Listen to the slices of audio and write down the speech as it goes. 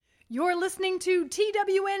You're listening to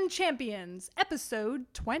TWN Champions, episode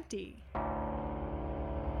 20.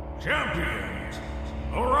 Champions,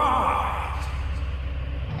 arise!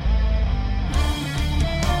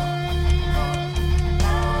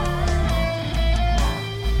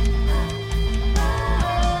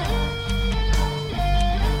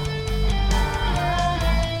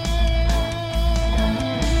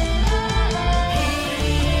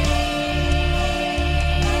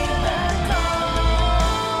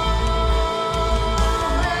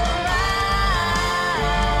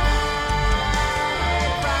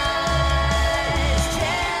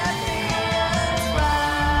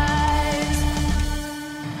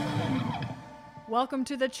 Welcome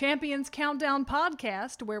to the Champions Countdown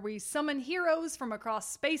podcast, where we summon heroes from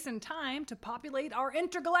across space and time to populate our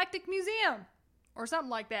intergalactic museum, or something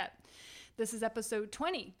like that. This is episode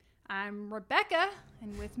 20. I'm Rebecca,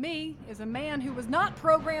 and with me is a man who was not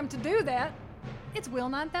programmed to do that. It's Will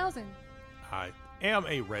 9000. I am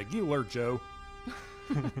a regular Joe.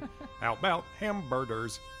 How about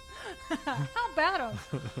hamburgers? How about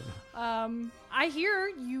them? I hear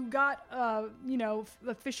you got,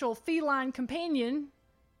 official feline companion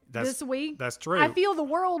this week. That's true. I feel the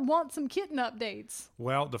world wants some kitten updates.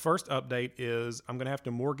 Well, the first update is I'm going to have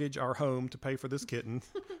to mortgage our home to pay for this kitten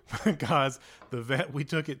because the vet we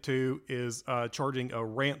took it to is charging a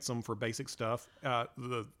ransom for basic stuff.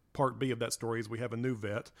 The part B of that story is we have a new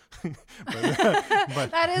vet.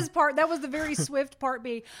 but that was the very swift part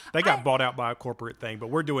B. They got bought out by a corporate thing, but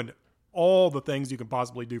we're doing all the things you can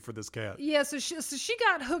possibly do for this cat. Yeah, so she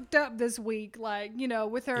got hooked up this week,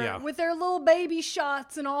 with her Yeah. with their little baby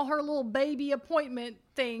shots and all her little baby appointment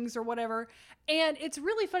things or whatever. And it's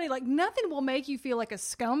really funny, nothing will make you feel like a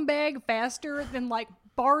scumbag faster than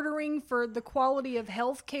bartering for the quality of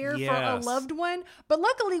health care for a Yes. loved one. But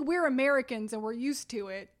luckily we're Americans and we're used to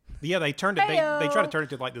it. Yeah, they turned it. They Heyo. try to turn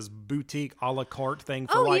it to this boutique a la carte thing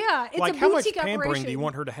for It's a how much boutique pampering do operation. you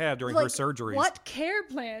want her to have during her surgeries? What care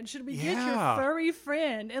plan should we get your Yeah. furry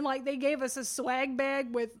friend? And they gave us a swag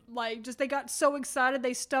bag with they got so excited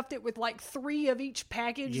they stuffed it with 3 of each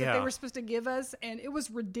package that they Yeah. were supposed to give us, and it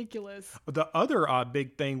was ridiculous. The other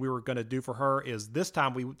big thing we were going to do for her is this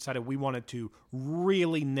time we decided we wanted to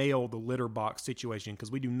really nail the litter box situation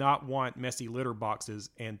because we do not want messy litter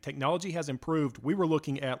boxes, and technology has improved. We were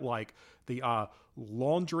looking at the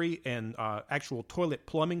laundry and actual toilet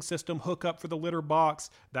plumbing system hookup for the litter box.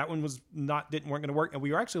 That one weren't going to work, and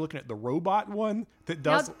we were actually looking at the robot one that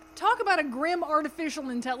does. Now, talk about a grim artificial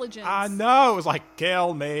intelligence. I know, it was like,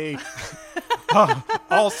 kill me.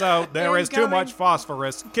 Also, there is too Incoming. much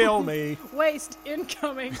phosphorus. Kill me. Waste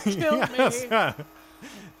incoming. Kill Yes. me.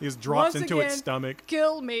 He just drops Once into its again, stomach.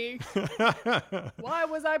 Kill me. Why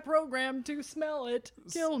was I programmed to smell it?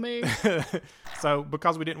 Kill me. So,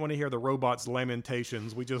 because we didn't want to hear the robot's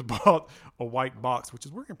lamentations, we just bought a white box, which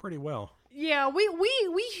is working pretty well. Yeah, we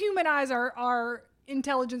humanize our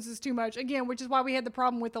intelligences too much again, which is why we had the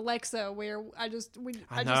problem with Alexa, where I just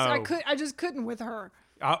couldn't with her.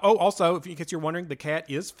 Also, in case you're wondering, the cat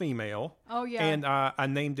is female. Oh yeah, And I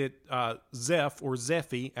named it Zeph or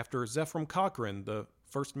Zeffy after Zephram Cochrane, the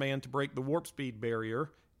first man to break the warp speed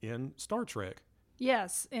barrier in Star Trek.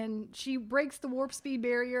 yes, and she breaks the warp speed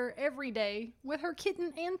barrier every day with her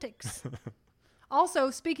kitten antics.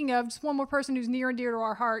 Also, speaking of, just one more person who's near and dear to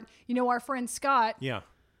our heart, our friend Scott. Yeah,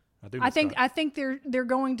 I do. I think they're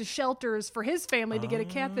going to shelters for his family to get a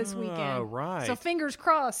cat this weekend. Oh, right. So fingers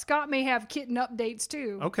crossed, Scott may have kitten updates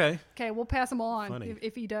too. Okay. Okay, we'll pass them on Funny.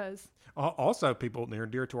 if he does. Also, people near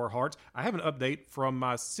and dear to our hearts, I have an update from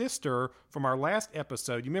my sister from our last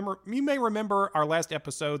episode. You may remember our last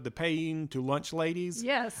episode, the Paying to Lunch Ladies.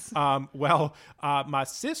 Yes. My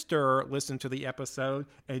sister listened to the episode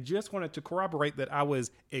and just wanted to corroborate that I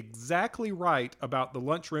was exactly right about the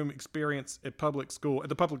lunchroom experience at the public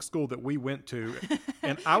school that we went to.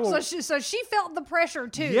 And I will. So she felt the pressure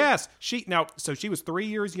too. Yes, she was 3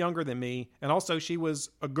 years younger than me, and also she was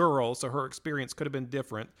a girl, so her experience could have been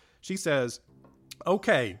different. She says,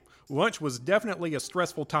 "Okay, lunch was definitely a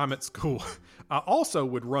stressful time at school. I also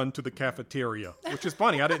would run to the cafeteria," which is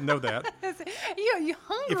funny. I didn't know that. You're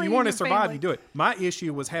hungry. If you want to survive, you do it. My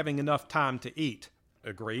issue was having enough time to eat.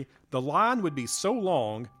 Agree. The line would be so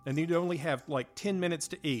long, and you'd only have 10 minutes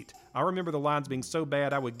to eat. I remember the lines being so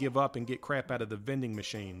bad I would give up and get crap out of the vending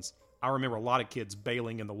machines. I remember a lot of kids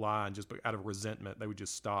bailing in the line just out of resentment. They would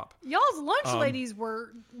just stop. Y'all's lunch ladies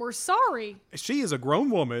were sorry. She is a grown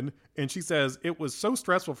woman, and she says, it was so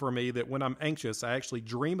stressful for me that when I'm anxious, I actually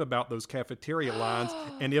dream about those cafeteria lines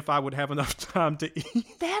and if I would have enough time to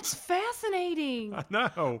eat. That's fascinating. I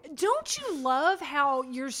know. Don't you love how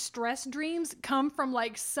your stress dreams come from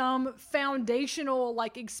like some foundational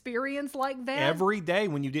like experience like that? Every day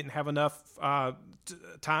when you didn't have enough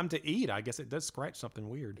time to eat, I guess it does scratch something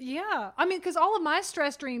weird. Yeah. I mean, because all of my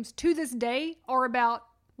stress dreams to this day are about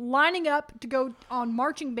lining up to go on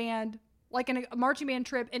marching band, like in a marching band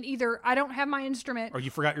trip, and either I don't have my instrument Or you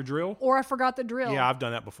forgot your drill? or I forgot the drill. Yeah, I've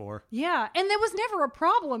done that before. Yeah, and there was never a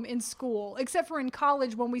problem in school, except for in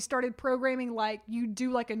college when we started programming, like you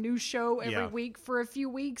do like a new show every week for a few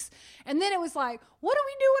weeks, and then it was like, what are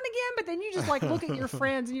we doing again? But then you just like look at your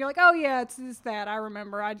friends and you're like, oh yeah, it's this, that, I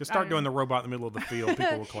remember. Just start doing the robot in the middle of the field,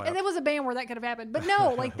 people will clap. And there was a band where that could have happened, but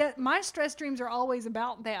no, like that. My stress dreams are always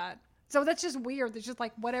about that. So that's just weird. It's just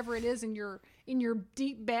like whatever it is in your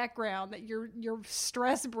deep background that your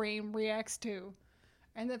stress brain reacts to,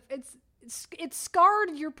 and it's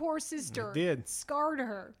scarred your poor sister. It did. It scarred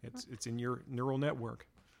her. It's in your neural network.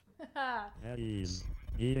 At ease.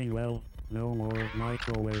 Eating well. No more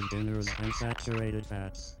microwave dinners and saturated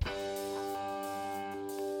fats.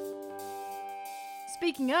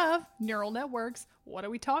 Speaking of neural networks, what are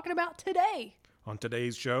we talking about today? On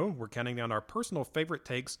today's show, we're counting down our personal favorite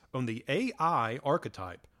takes on the AI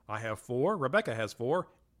archetype. I have 4. Rebecca has 4.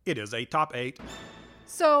 It is a top 8.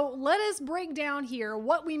 So let us break down here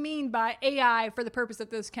what we mean by AI for the purpose of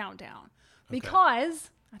this countdown. Because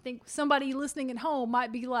I think somebody listening at home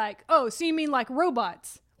might be like, oh, so you mean like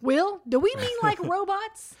robots? Will, do we mean like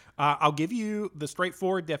robots? I'll give you the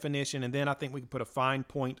straightforward definition, and then I think we can put a fine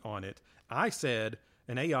point on it. I said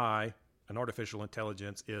an AI, an artificial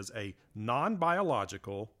intelligence, is a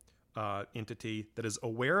non-biological entity that is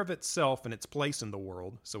aware of itself and its place in the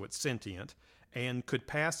world, so it's sentient, and could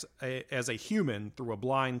pass as a human through a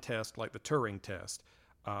blind test like the Turing test.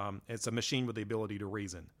 It's a machine with the ability to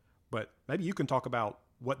reason. But maybe you can talk about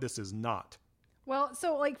what this is not. Well,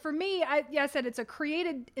 so like for me, I said it's a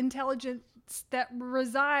created intelligence that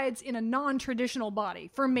resides in a non-traditional body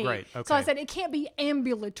for me. Right, okay. So I said it can't be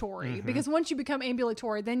ambulatory because once you become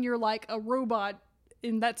ambulatory, then you're like a robot,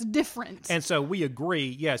 and that's different. And so we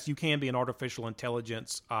agree, yes, you can be an artificial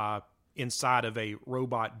intelligence inside of a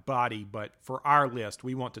robot body, but for our list,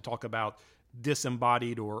 we want to talk about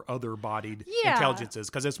disembodied or other-bodied intelligences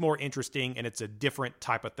because it's more interesting and it's a different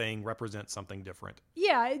type of thing, represents something different.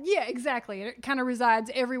 Yeah, exactly. It kind of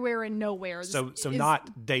resides everywhere and nowhere. So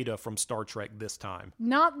not Data from Star Trek this time.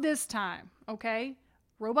 Not this time, okay?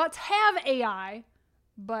 Robots have AI,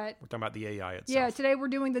 but... We're talking about the AI itself. Yeah, today we're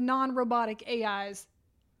doing the non-robotic AIs.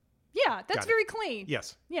 Yeah, that's very clean.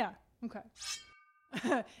 Yes. Yeah, okay.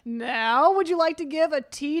 Now, would you like to give a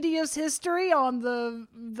tedious history on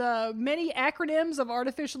the many acronyms of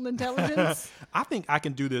artificial intelligence? I think I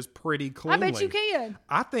can do this pretty cleanly. I bet you can.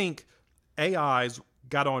 I think AIs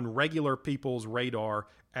got on regular people's radar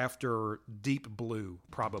after Deep Blue,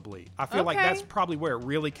 probably. I feel like that's probably where it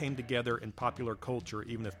really came together in popular culture,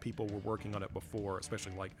 even if people were working on it before,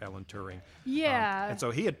 especially like Alan Turing. Yeah. And so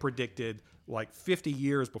he had predicted like 50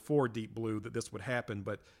 years before Deep Blue that this would happen,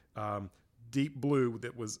 but Deep Blue,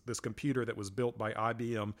 that was this computer that was built by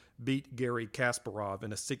IBM, beat Garry Kasparov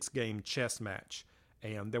in a 6-game chess match.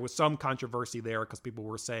 And there was some controversy there because people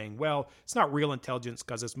were saying, well, it's not real intelligence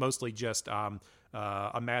because it's mostly just a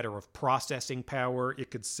matter of processing power.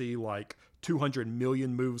 It could see like 200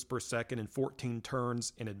 million moves per second in 14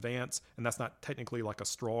 turns in advance. And that's not technically like a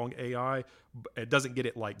strong AI. It doesn't get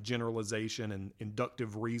it like generalization and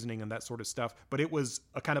inductive reasoning and that sort of stuff. But it was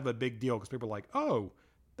a kind of a big deal because people were like, oh,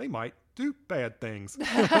 they might do bad things.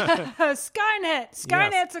 Skynet's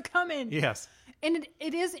a coming. Yes. And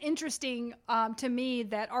it is interesting to me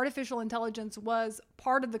that artificial intelligence was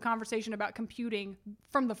part of the conversation about computing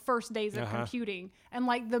from the first days of computing. And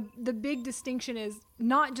like the big distinction is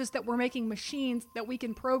not just that we're making machines that we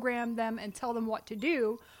can program them and tell them what to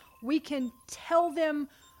do. We can tell them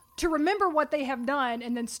to remember what they have done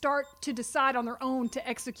and then start to decide on their own to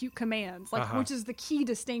execute commands, like which is the key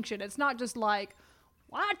distinction. It's not just like,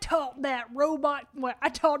 well, I taught that robot, I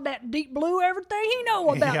taught that Deep Blue everything he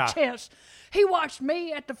know about chess. He watched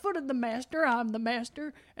me at the foot of the master, I'm the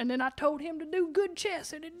master, and then I told him to do good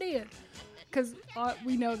chess, and it did. Because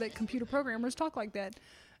we know that computer programmers talk like that.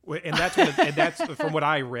 And that's from what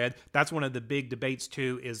I read, that's one of the big debates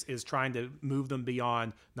too, is trying to move them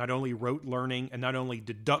beyond not only rote learning and not only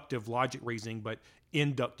deductive logic reasoning, but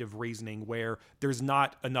inductive reasoning, where there's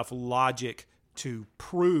not enough logic to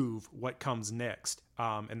prove what comes next.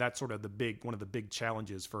 And that's sort of one of the big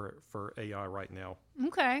challenges for AI right now.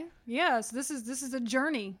 Okay. Yes, this is a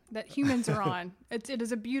journey that humans are on. It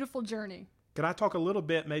is a beautiful journey. Can I talk a little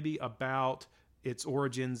bit maybe about its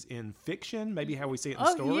origins in fiction? Maybe how we see it in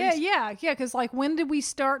stories? Yeah. Because like, when did we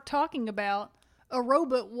start talking about a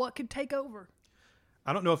robot? What could take over?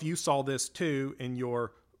 I don't know if you saw this too in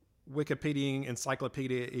your Wikipedia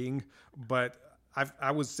encyclopediaing, but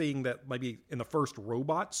I was seeing that maybe in the first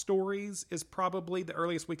robot stories is probably the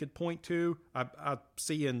earliest we could point to. I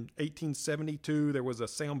see in 1872 there was a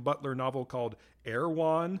Sam Butler novel called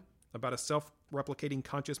Erewhon about a self-replicating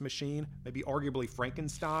conscious machine, maybe arguably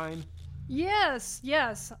Frankenstein. Yes.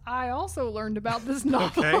 I also learned about this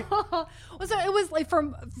novel. Okay. So it was like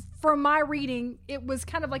from my reading, it was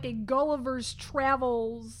kind of like a Gulliver's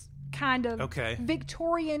Travels kind of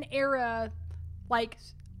Victorian era, like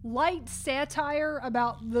light satire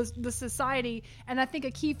about the society. And I think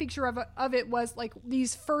a key feature of it was like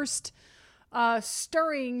these first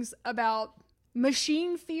stirrings about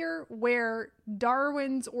machine fear, where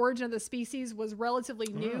Darwin's Origin of the Species was relatively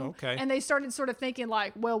new. And they started sort of thinking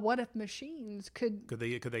like, well, what if machines could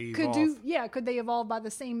they evolve? Could they evolve by the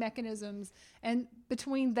same mechanisms? And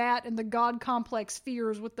between that and the God complex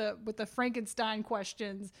fears with the Frankenstein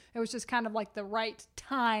questions, it was just kind of like the right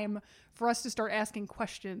time for us to start asking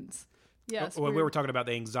questions. Yes. When we were talking about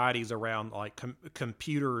the anxieties around like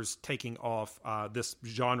computers taking off, this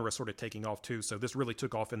genre sort of taking off too. So this really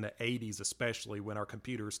took off in the 80s, especially when our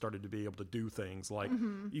computers started to be able to do things like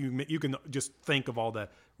you can just think of all the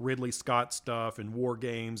Ridley Scott stuff and war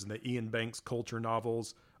games and the Ian Banks culture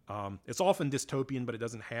novels. It's often dystopian, but it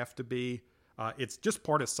doesn't have to be. It's just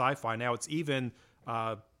part of sci-fi now. It's even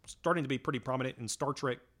starting to be pretty prominent in Star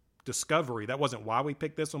Trek Discovery. That wasn't why we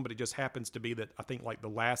picked this one, but it just happens to be that I think like the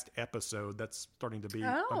last episode that's starting to be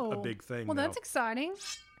a big thing. Well, now. That's exciting.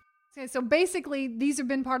 Okay, so basically these have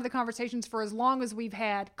been part of the conversations for as long as we've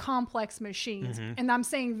had complex machines. And I'm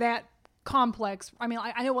saying that complex, I mean,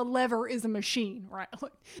 I know a lever is a machine, right?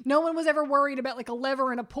 No one was ever worried about like a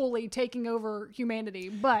lever and a pulley taking over humanity,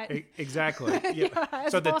 but exactly. Yeah.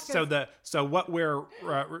 So what we're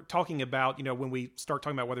talking about, when we start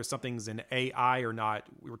talking about whether something's an AI or not,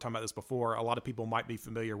 we were talking about this before. A lot of people might be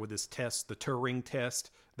familiar with this test, the Turing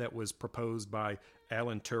test, that was proposed by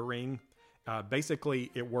Alan Turing.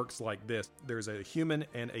 Basically, it works like this. There's a human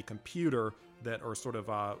and a computer that are sort of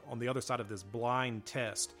on the other side of this blind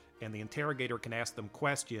test. And the interrogator can ask them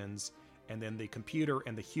questions, and then the computer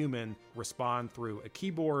and the human respond through a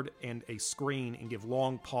keyboard and a screen and give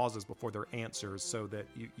long pauses before their answers so that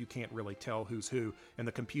you can't really tell who's who. And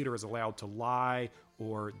the computer is allowed to lie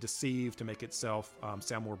or deceive to make itself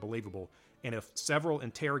sound more believable. And if several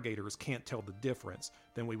interrogators can't tell the difference,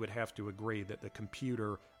 then we would have to agree that the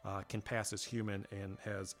computer can pass as human and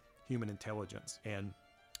has human intelligence. And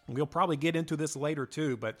we'll probably get into this later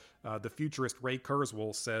too, but the futurist Ray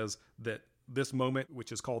Kurzweil says that this moment,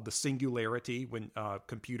 which is called the singularity, when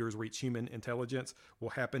computers reach human intelligence, will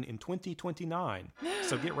happen in 2029.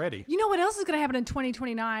 So get ready. You know what else is going to happen in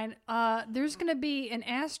 2029? There's going to be an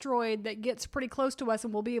asteroid that gets pretty close to us,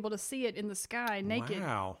 and we'll be able to see it in the sky naked.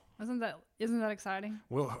 Wow. Isn't that exciting?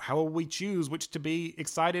 Well, how will we choose which to be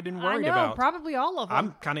excited and worried about? Probably all of them.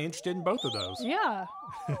 I'm kind of interested in both of those. Yeah.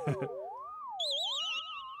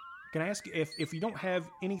 Can I ask you if you don't have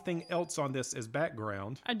anything else on this as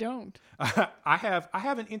background? I don't. I have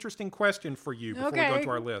an interesting question for you before we go to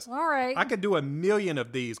our list. All right. I could do a million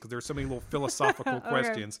of these because there's so many little philosophical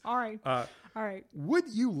questions. All right. All right. Would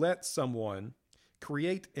you let someone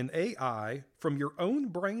create an AI from your own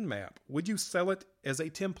brain map? Would you sell it as a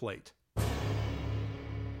template?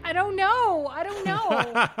 I don't know.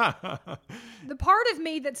 The part of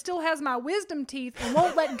me that still has my wisdom teeth and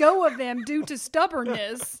won't let go of them due to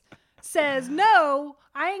stubbornness says, no,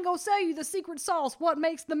 I ain't gonna sell you the secret sauce, what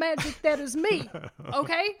makes the magic that is me.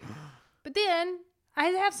 Okay? But then I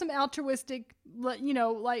have some altruistic, like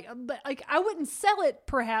I wouldn't sell it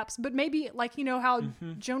perhaps, but maybe like, how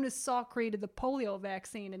Jonas Salk created the polio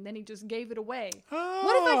vaccine and then he just gave it away. Oh.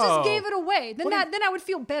 What if I just gave it away? Then I would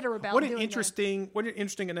feel better about What an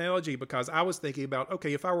interesting analogy, because I was thinking about,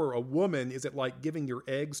 okay, if I were a woman, is it like giving your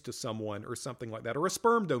eggs to someone or something like that, or a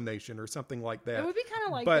sperm donation or something like that? It would be kind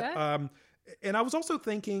of like that. And I was also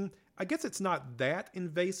thinking, I guess it's not that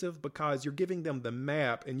invasive because you're giving them the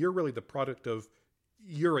map and you're really the product of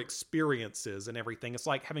your experiences and everything. It's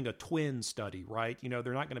like having a twin study, right?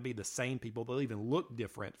 They're not going to be the same people. They'll even look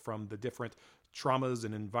different from the different traumas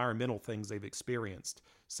and environmental things they've experienced.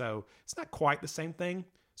 So it's not quite the same thing.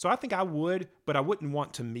 So I think I would, but I wouldn't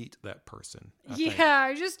want to meet that person. I think.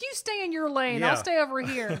 Yeah, just you stay in your lane. Yeah. I'll stay over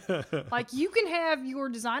here. Like, you can have your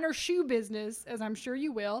designer shoe business, as I'm sure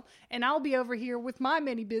you will, and I'll be over here with my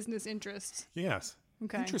many business interests. Yes.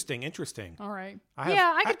 Okay. Interesting. All right. I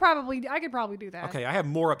I could probably do that. Okay, I have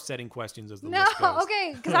more upsetting questions as the No, list goes.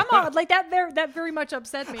 okay, because I'm on, like that very much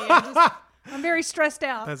upset me. I'm very stressed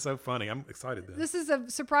out. That's so funny. I'm excited then. This is a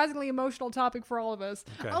surprisingly emotional topic for all of us.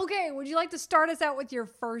 Okay. Okay, would you like to start us out with your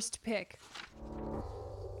first pick?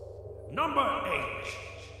 Number 8.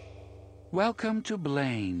 Welcome to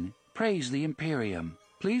Blaine. Praise the Imperium.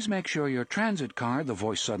 Please make sure your transit card, the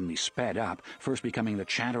voice suddenly sped up, first becoming the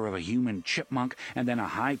chatter of a human chipmunk and then a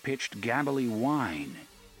high-pitched gabbly whine.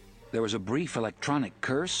 There was a brief electronic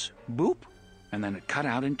curse, boop, and then it cut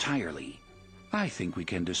out entirely. I think we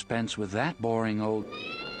can dispense with that boring old...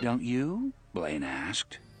 Don't you? Blaine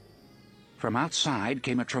asked. From outside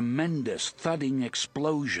came a tremendous thudding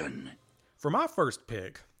explosion. For my first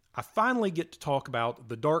pick, I finally get to talk about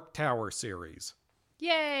the Dark Tower series.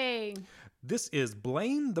 Yay! This is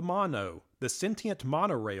Blaine the Mono, the sentient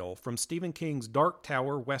monorail from Stephen King's Dark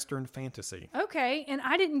Tower Western fantasy. Okay, and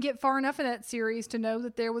I didn't get far enough in that series to know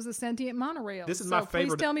that there was a sentient monorail. This is so my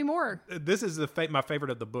favorite. Please tell me more. This is my favorite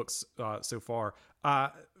of the books so far.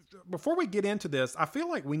 Before we get into this, I feel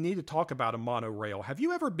like we need to talk about a monorail. Have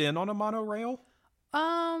you ever been on a monorail?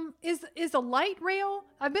 Is a light rail?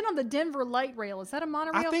 I've been on the Denver light rail. Is that a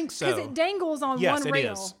monorail? I think so. Because it dangles on Yes, one it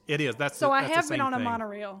rail. is. It is. That's So the, I that's have the been same on a thing.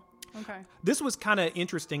 monorail. Okay. This was kind of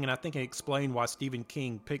interesting, and I think it explained why Stephen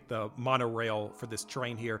King picked the monorail for this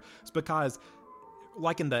train here. It's because,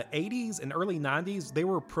 like in the 80s and early 90s, they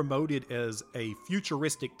were promoted as a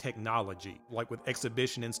futuristic technology, like with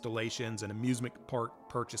exhibition installations and amusement park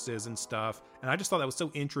purchases and stuff. And I just thought that was so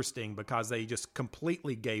interesting because they just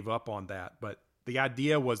completely gave up on that. But the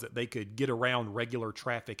idea was that they could get around regular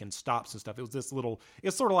traffic and stops and stuff. It was this little,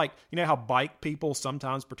 it's sort of like, you know how bike people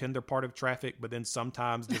sometimes pretend they're part of traffic, but then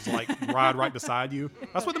sometimes just like ride right beside you?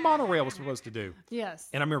 That's what the monorail was supposed to do. Yes.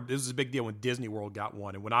 And I remember this was a big deal when Disney World got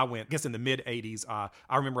one. And when I went, I guess in the mid 80s,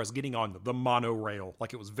 I remember us getting on the monorail.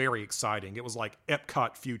 Like, it was very exciting. It was like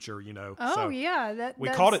Epcot future, you know. Oh, So yeah. we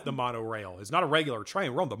called it the monorail. It's not a regular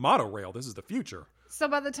train. We're on the monorail. This is the future. So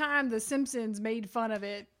by the time The Simpsons made fun of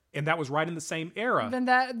it, And that was right in the same era. then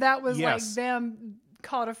that was Yes. like them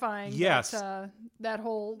codifying Yes. that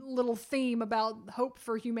whole little theme about hope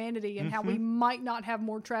for humanity and how we might not have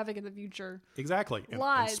more traffic in the future. Exactly. And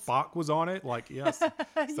Lies. Spock was on it. Like, yes. So-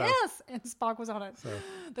 Yes, and Spock was on it.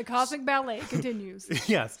 The cosmic ballet continues.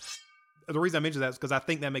 Yes. The reason I mention that is because I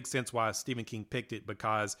think that makes sense why Stephen King picked it,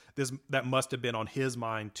 because that must have been on his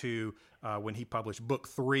mind too when he published book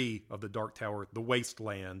 3 of the Dark Tower, The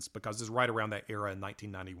Wastelands, because it's right around that era in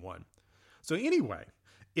 1991. So anyway,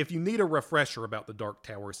 if you need a refresher about the Dark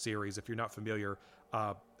Tower series, if you're not familiar,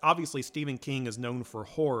 obviously Stephen King is known for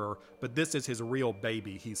horror, but this is his real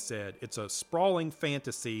baby, he said. It's a sprawling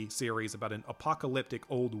fantasy series about an apocalyptic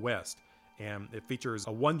Old West. And it features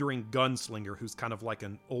a wandering gunslinger who's kind of like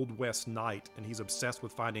an Old West knight, and he's obsessed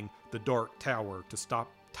with finding the Dark Tower to stop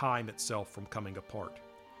time itself from coming apart.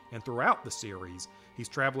 And throughout the series, he's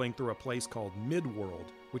traveling through a place called Midworld,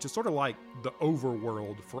 which is sort of like the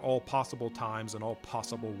overworld for all possible times and all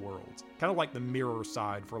possible worlds. Kind of like the mirror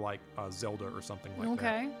side for like Zelda or something like that.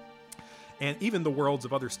 Okay. And even the worlds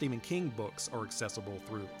of other Stephen King books are accessible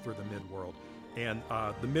through the Midworld. And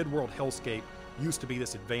the Midworld hellscape used to be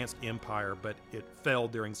this advanced empire, but it fell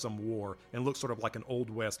during some war and looks sort of like an Old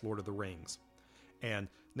West Lord of the Rings. And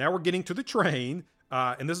now we're getting to the train,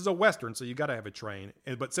 and this is a Western, so you got to have a train.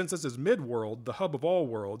 But since this is Midworld, the hub of all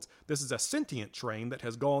worlds, this is a sentient train that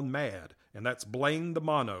has gone mad, and that's Blaine the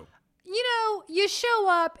Mono. You know, you show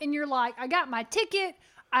up and you're like, I got my ticket.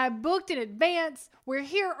 I booked in advance. We're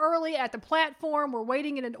here early at the platform. We're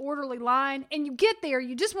waiting in an orderly line. And you get there,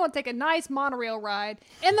 you just want to take a nice monorail ride.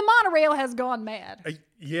 And the monorail has gone mad.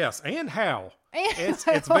 Yes, and how? And It's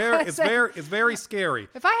very scary.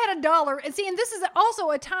 If I had $1, and see, and this is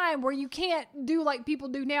also a time where you can't do like people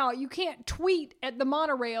do now. You can't tweet at the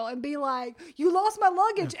monorail and be like, "You lost my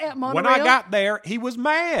luggage at monorail." When I got there, he was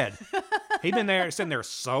mad. He'd been there, sitting there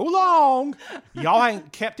so long. Y'all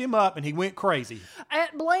ain't kept him up, and he went crazy.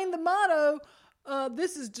 At Blaine the Mono,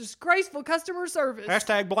 this is disgraceful customer service.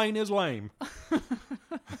 Hashtag Blaine is lame.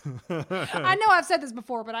 I know I've said this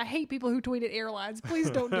before, but I hate people who tweet at airlines. Please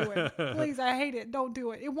don't do it. Please, I hate it. Don't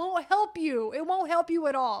do it. It won't help you. It won't help you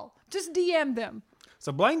at all. Just DM them.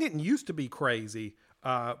 So Blaine didn't used to be crazy,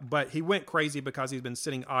 but he went crazy because he's been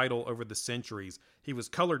sitting idle over the centuries. He was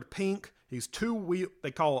colored pink. He's two-wheel.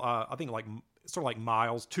 They call, I think, like sort of like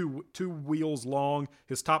miles, two wheels long.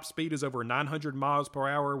 His top speed is over 900 miles per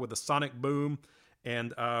hour with a sonic boom.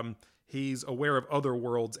 And he's aware of other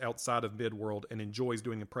worlds outside of Midworld and enjoys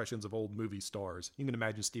doing impressions of old movie stars. You can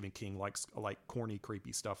imagine Stephen King likes like corny,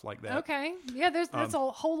 creepy stuff like that. Okay. Yeah, that's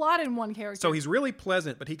a whole lot in one character. So he's really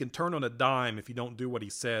pleasant, but he can turn on a dime if you don't do what he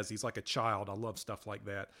says. He's like a child. I love stuff like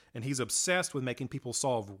that. And he's obsessed with making people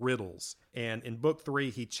solve riddles. And in book 3,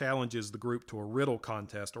 he challenges the group to a riddle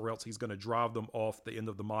contest, or else he's going to drive them off the end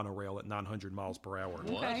of the monorail at 900 miles per hour.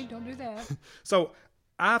 Okay, don't do that. So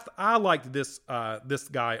I liked this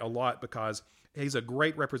guy a lot because he's a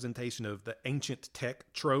great representation of the ancient tech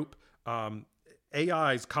trope.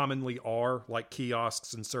 AIs commonly are like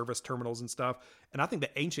kiosks and service terminals and stuff. And I think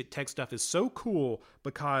the ancient tech stuff is so cool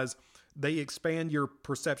because they expand your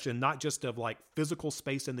perception not just of like physical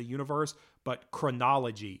space in the universe, but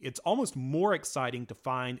chronology. It's almost more exciting to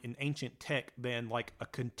find an ancient tech than like a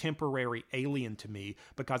contemporary alien to me,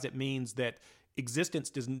 because it means that existence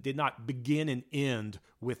did not begin and end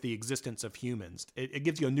with the existence of humans. It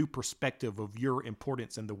gives you a new perspective of your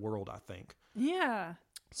importance in the world, I think. Yeah.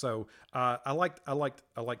 So I liked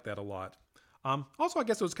that a lot. Also, I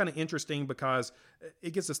guess it was kind of interesting because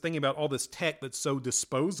it gets us thinking about all this tech that's so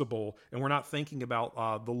disposable, and we're not thinking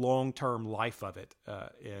about the long-term life of it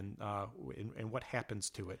and what happens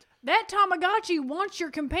to it. That Tamagotchi wants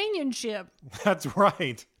your companionship. That's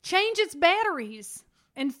right. Change its batteries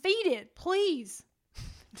and feed it, please.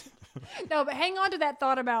 No, but hang on to that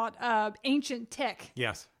thought about ancient tech.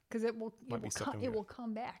 Yes. Because it will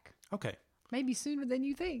come back. Okay. Maybe sooner than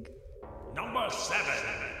you think. Number 7.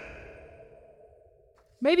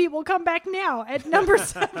 Maybe it will come back now at number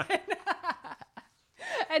 7.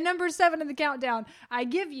 At number 7 in the countdown, I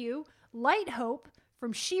give you Light Hope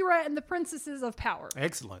from She-Ra and the Princesses of Power.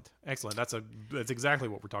 Excellent. That's exactly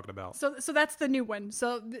what we're talking about. So that's the new one.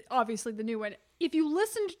 So obviously the new one. If you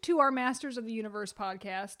listened to our Masters of the Universe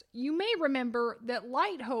podcast, you may remember that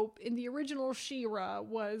Light Hope in the original She-Ra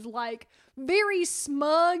was like very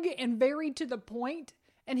smug and very to the point.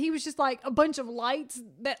 And he was just like a bunch of lights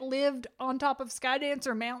that lived on top of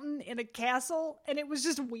Skydancer Mountain in a castle. And it was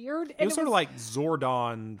just weird. It was sort of like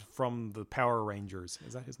Zordon from the Power Rangers.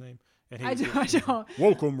 Is that his name? And I don't.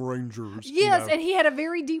 Welcome, Rangers. Yes, and he had a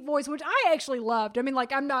very deep voice, which I actually loved. I mean, like,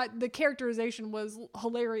 the characterization was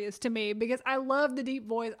hilarious to me because I love the deep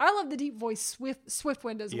voice. I love the deep voice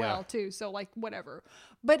Swiftwind as well, too. So, like, whatever.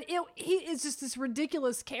 But he is just this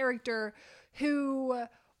ridiculous character who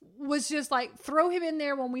was just like, throw him in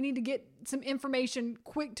there when we need to get some information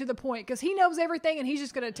quick to the point because he knows everything and he's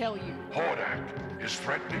just going to tell you. Hordak is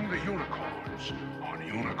threatening the unicorns on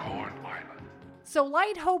Unicorn Island. So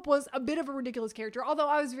Light Hope was a bit of a ridiculous character, although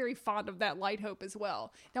I was very fond of that Light Hope as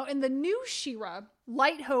well. Now, in the new She-Ra,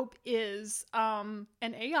 Light Hope is an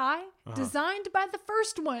AI designed by the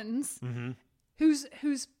first ones,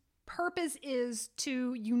 whose purpose is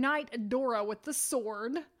to unite Adora with the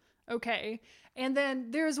sword. Okay, and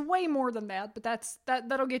then there's way more than that, but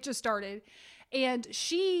that'll get you started. And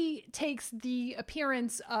she takes the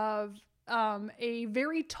appearance of a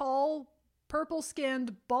very tall,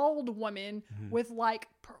 purple-skinned, bald woman with like,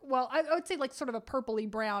 I would say like sort of a purpley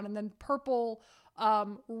brown, and then purple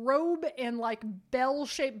robe and like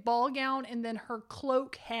bell-shaped ball gown, and then her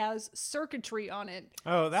cloak has circuitry on it.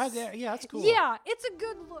 Oh, that's cool. Yeah, it's a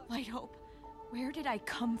good look. Light Hope, where did I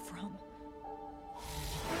come from?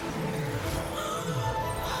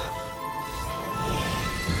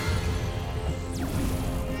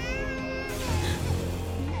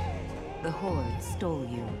 The Horde stole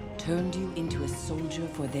you, turned you into a soldier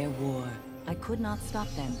for their war. I could not stop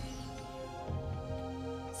them.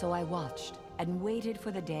 So I watched and waited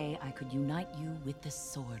for the day I could unite you with the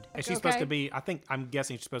sword. And she's supposed to be, I'm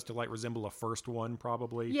guessing she's supposed to like resemble a first one,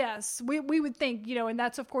 probably. Yes, we would think, and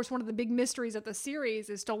that's of course one of the big mysteries of the series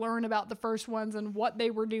is to learn about the first ones and what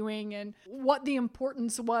they were doing and what the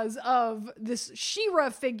importance was of this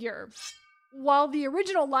She-Ra figure. While the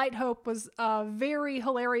original Light Hope was very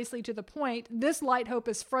hilariously to the point, this Light Hope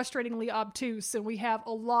is frustratingly obtuse, and we have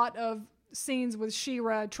a lot of scenes with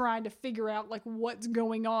She-Ra trying to figure out like what's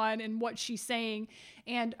going on and what she's saying,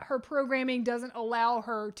 and her programming doesn't allow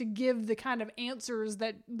her to give the kind of answers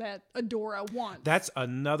that Adora wants. That's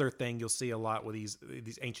another thing you'll see a lot with these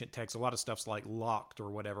ancient texts. A lot of stuff's like locked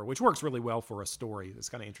or whatever, which works really well for a story. It's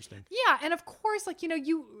kind of interesting. Yeah, and of course, like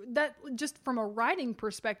that just from a writing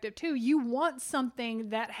perspective too, you want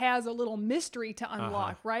something that has a little mystery to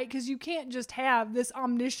unlock, right? Because you can't just have this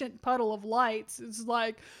omniscient puddle of lights. It's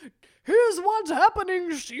like, here's what's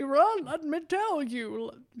happening, She-Ra. Let me tell you.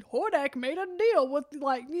 Hordak made a deal with,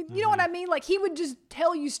 like, you know what I mean? Like, he would just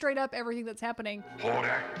tell you straight up everything that's happening.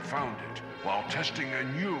 Hordak found it while testing a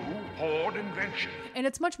new Horde invention. And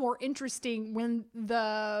it's much more interesting when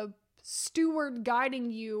the steward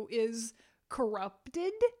guiding you is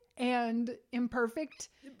corrupted and imperfect,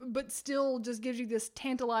 but still just gives you this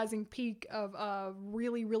tantalizing peek of a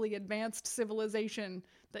really, really advanced civilization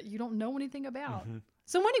that you don't know anything about. Mm-hmm.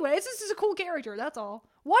 So anyways, this is a cool character, that's all.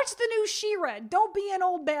 Watch the new She-Ra. Don't be an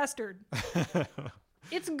old bastard.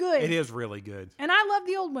 It's good. It is really good. And I love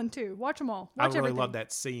the old one too. Watch them all. Watch I really everything. love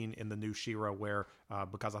that scene in the new She-Ra where,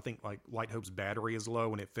 because I think like Light Hope's battery is low,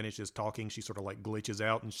 when it finishes talking, she sort of like glitches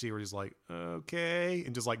out, and She-Ra's like, okay,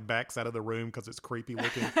 and just like backs out of the room because it's creepy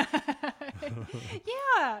looking.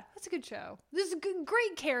 Yeah, that's a good show. There's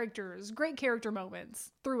great characters, great character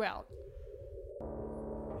moments throughout.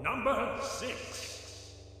 Number 6.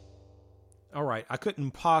 All right, I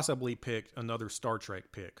couldn't possibly pick another Star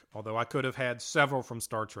Trek pick, although I could have had several from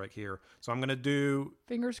Star Trek here. So I'm going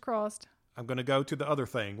Fingers crossed. to go to the other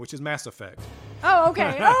thing, which is Mass Effect. Oh,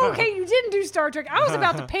 okay. You didn't do Star Trek. I was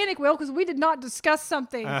about to panic, Will, because we did not discuss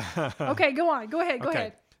something. Okay, go on. Go ahead. Go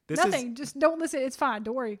ahead. Nothing. Just don't listen. It's fine.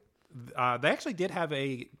 Don't worry. They actually did have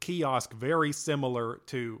a kiosk very similar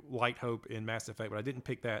to Light Hope in Mass Effect, but I didn't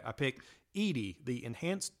pick that. I picked EDI, the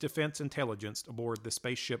Enhanced Defense Intelligence aboard the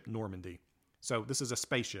spaceship Normandy. So this is a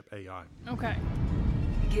spaceship AI. Okay.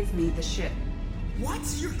 Give me the ship. What?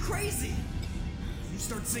 You're crazy! You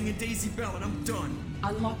start singing Daisy Bell and I'm done.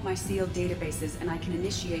 Unlock my sealed databases and I can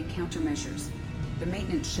initiate countermeasures. The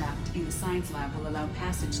maintenance shaft in the science lab will allow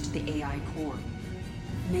passage to the AI core.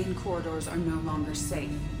 Main corridors are no longer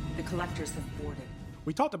safe. The collectors have boarded.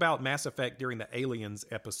 We talked about Mass Effect during the Aliens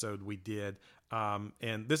episode we did,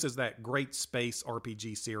 and this is that great space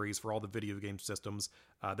RPG series for all the video game systems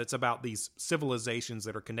that's about these civilizations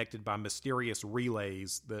that are connected by mysterious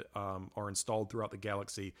relays that are installed throughout the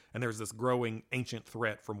galaxy, and there's this growing ancient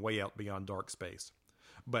threat from way out beyond dark space.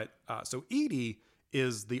 But so EDI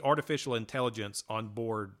is the artificial intelligence on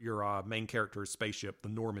board your main character's spaceship, the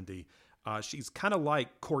Normandy. She's kind of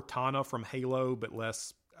like Cortana from Halo, but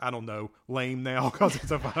less, I don't know, lame now because it's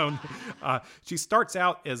a phone. She starts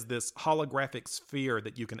out as this holographic sphere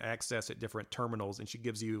that you can access at different terminals, and she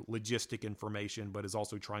gives you logistic information, but is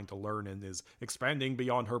also trying to learn and is expanding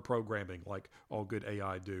beyond her programming, like all good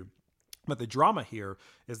AI do. But the drama here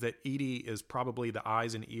is that EDI is probably the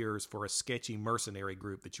eyes and ears for a sketchy mercenary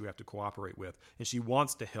group that you have to cooperate with. And she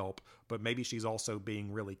wants to help, but maybe she's also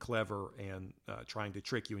being really clever and trying to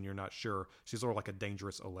trick you and you're not sure. She's sort of like a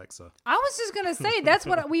dangerous Alexa. I was just going to say, that's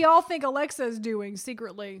what we all think Alexa is doing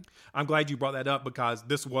secretly. I'm glad you brought that up because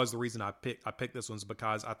this was the reason I picked this one, is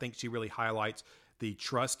because I think she really highlights the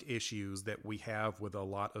trust issues that we have with a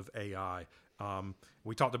lot of AI.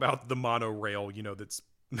 We talked about the monorail, that's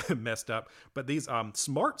messed up, but these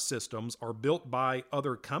smart systems are built by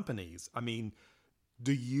other companies. I mean,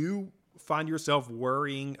 do you find yourself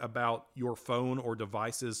worrying about your phone or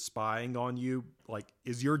devices spying on you? Like,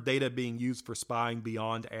 is your data being used for spying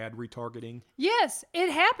beyond ad retargeting? Yes, it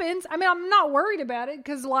happens. I mean, I'm not worried about it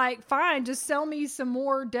because, fine, just sell me some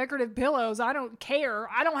more decorative pillows. I don't care.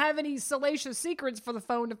 I don't have any salacious secrets for the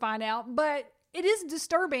phone to find out, but it is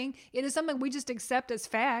disturbing. It is something we just accept as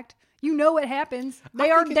fact. You know it happens. They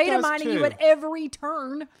are data mining you at every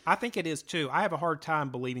turn. I think it is too. I have a hard time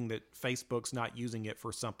believing that Facebook's not using it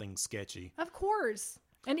for something sketchy. Of course.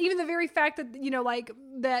 And even the very fact that,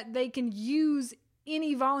 that they can use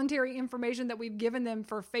any voluntary information that we've given them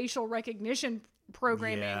for facial recognition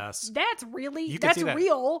programming. Yes. That's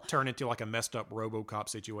real. Turn into like a messed up RoboCop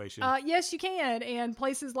situation. Yes, you can. And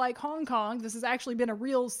places like Hong Kong, this has actually been a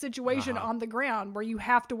real situation on the ground where you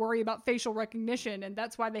have to worry about facial recognition. And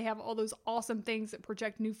that's why they have all those awesome things that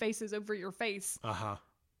project new faces over your face.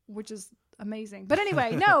 Which is amazing. But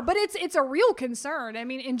anyway, no, but it's a real concern. I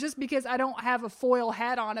mean, and just because I don't have a foil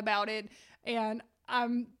hat on about it and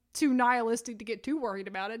I'm too nihilistic to get too worried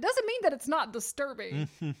about it doesn't mean that it's not disturbing.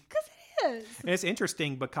 Because it is. And it's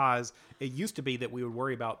interesting because it used to be that we would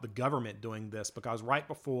worry about the government doing this because right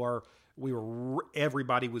before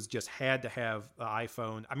everybody was just had to have the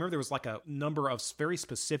iPhone. I remember there was like a number of very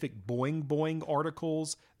specific Boing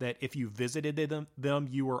articles that if you visited them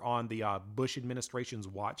you were on the Bush administration's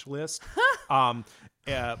watch list.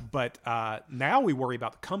 But now we worry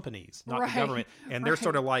about the companies, not the government. And they're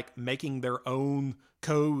sort of like making their own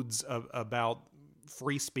codes about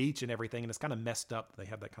free speech and everything. And it's kind of messed up. They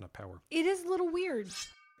have that kind of power. It is a little weird.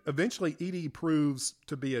 Eventually, EDI proves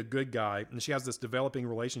to be a good guy, and she has this developing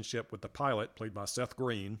relationship with the pilot, played by Seth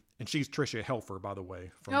Green, and she's Tricia Helfer, by the way.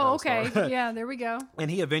 From Battlestar. Okay. Yeah, there we go. And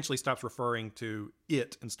he eventually stops referring to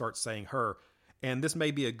it and starts saying her. And this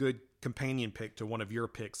may be a good companion pick to one of your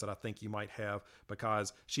picks that I think you might have,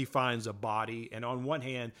 because she finds a body. And on one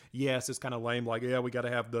hand, yes, it's kind of lame, like, yeah, we got to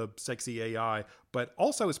have the sexy AI. But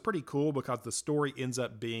also it's pretty cool because the story ends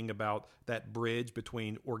up being about that bridge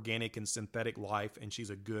between organic and synthetic life. And she's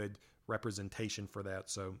a good representation for that.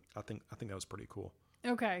 So I think that was pretty cool.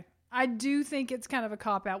 Okay. I do think it's kind of a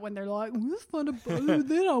cop-out when they're like, let's find a body,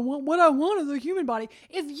 then I want what I want is a human body.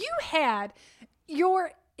 If you had your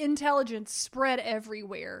intelligence spread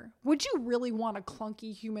everywhere, would you really want a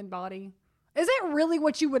clunky human body? Is that really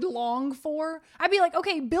what you would long for? I'd be like,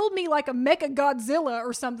 okay, build me like a Mecha Godzilla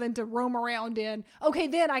or something to roam around in. Okay,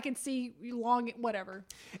 then I can see whatever.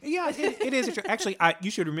 Yeah, it is. Actually, you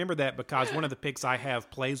should remember that, because one of the picks I have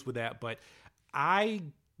plays with that, but I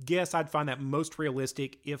guess I'd find that most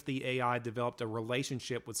realistic if the AI developed a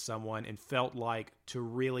relationship with someone and felt like to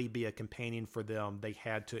really be a companion for them, they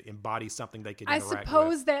had to embody something they could interact with. I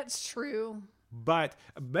suppose that's true. But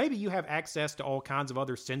maybe you have access to all kinds of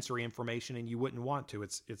other sensory information and you wouldn't want to.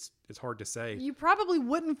 It's hard to say. You probably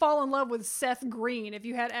wouldn't fall in love with Seth Green if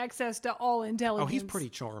you had access to all intelligence. Oh, he's pretty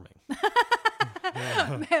charming.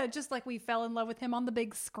 Man, just like we fell in love with him on the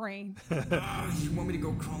big screen. You want me to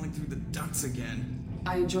go crawling through the ducts again?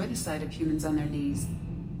 I enjoy the sight of humans on their knees.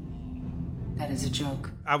 That is a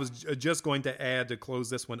joke. I was just going to add, to close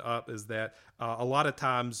this one up, is that a lot of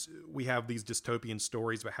times we have these dystopian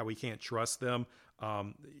stories about how we can't trust them,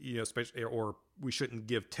 especially, or we shouldn't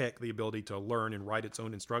give tech the ability to learn and write its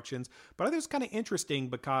own instructions. But I think it's kind of interesting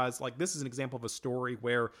because, like, this is an example of a story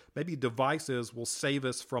where maybe devices will save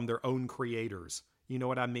us from their own creators. You know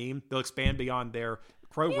what I mean? They'll expand beyond their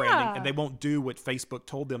programming and they won't do what Facebook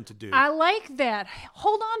told them to do. I like that.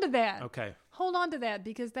 Hold on to that. Okay. Hold on to that,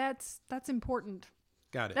 because that's important.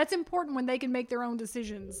 Got it. That's important when they can make their own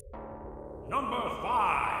decisions. Number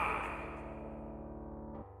 5.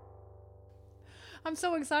 I'm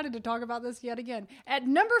so excited to talk about this yet again. At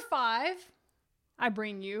number 5, I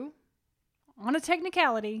bring you, on a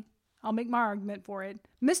technicality, I'll make my argument for it,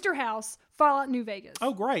 Mr. House, Fallout New Vegas.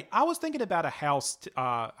 Oh, great. I was thinking about a house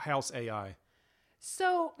AI.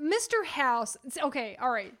 So, Mr. House, okay,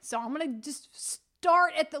 all right. So, I'm going to just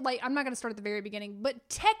start at I'm not going to start at the very beginning, but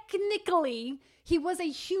technically, he was a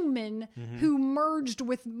human who merged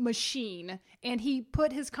with machine, and he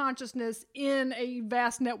put his consciousness in a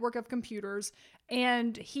vast network of computers,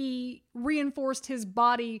 and he reinforced his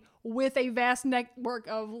body with a vast network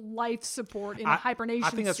of life support in a hibernation suit.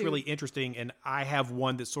 I think that's really interesting, and I have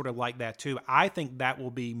one that's sort of like that too. I think that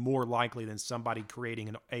will be more likely than somebody creating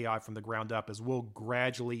an AI from the ground up, as we'll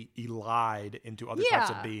gradually elide into other types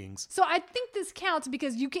of beings. So I think this counts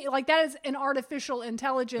because you can, that is an artificial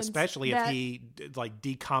intelligence. Especially if he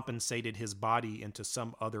decompensated his body into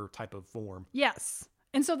some other type of form. Yes.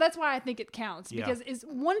 And so that's why I think it counts, because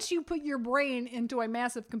once you put your brain into a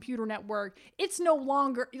massive computer network, it's no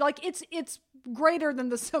longer it's greater than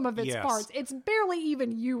the sum of its parts. It's barely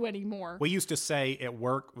even you anymore. We used to say at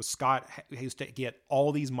work with Scott, he used to get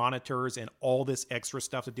all these monitors and all this extra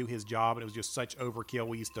stuff to do his job, and it was just such overkill.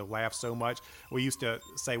 We used to laugh so much. We used to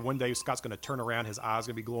say one day Scott's going to turn around, his eyes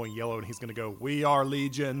going to be glowing yellow, and he's going to go, "We are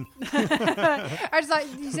Legion." I just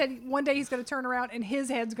thought you said one day he's going to turn around and his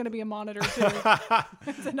head's going to be a monitor too.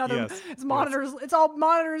 It's another. Yes. It's monitors. Yes. It's all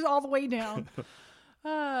monitors all the way down.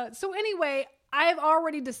 So anyway, I've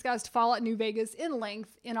already discussed Fallout New Vegas in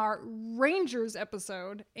length in our Rangers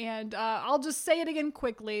episode, and I'll just say it again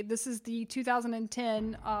quickly. This is the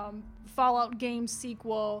 2010 Fallout game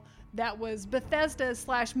sequel that was Bethesda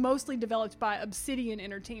 / mostly developed by Obsidian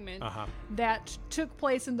Entertainment that took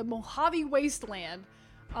place in the Mojave Wasteland,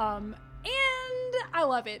 and I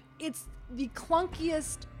love it. It's the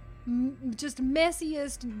clunkiest, just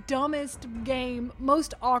messiest, dumbest game,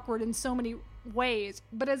 most awkward in so many ways.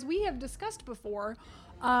 But as we have discussed before,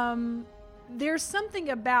 there's something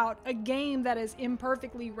about a game that is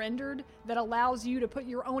imperfectly rendered that allows you to put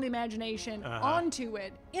your own imagination onto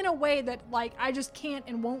it in a way that I just can't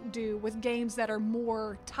and won't do with games that are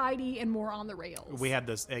more tidy and more on the rails. We had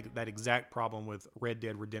that exact problem with Red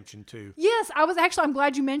Dead Redemption 2. Yes, I'm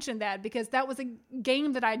glad you mentioned that, because that was a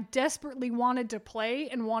game that I desperately wanted to play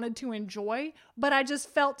and wanted to enjoy, but I just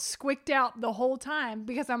felt squicked out the whole time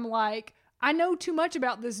because I'm like, I know too much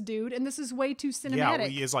about this dude, and this is way too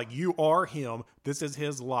cinematic. Yeah, it's like, you are him. This is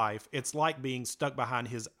his life. It's like being stuck behind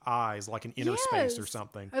his eyes, like in inner space or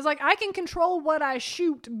something. I was like, I can control what I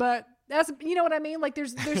shoot, but that's, you know what I mean? Like,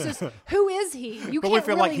 there's this, who is he? But we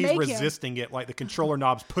feel like he's resisting it, like the controller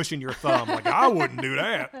knob's pushing your thumb. Like, I wouldn't do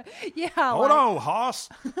that. Yeah. Hold on, Hoss.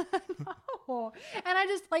 No. And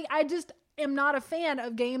I just am not a fan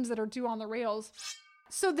of games that are too on the rails.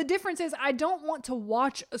 So the difference is I don't want to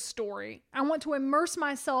watch a story. I want to immerse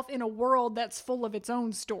myself in a world that's full of its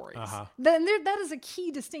own stories. That is a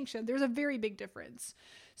key distinction. There's a very big difference.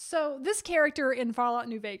 So this character in Fallout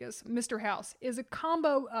New Vegas, Mr. House, is a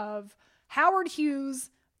combo of Howard Hughes,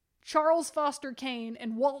 Charles Foster Kane,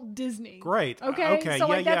 and Walt Disney. Great. Okay. So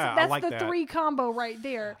like that's I like the that. 3 combo right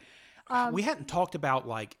there. We hadn't talked about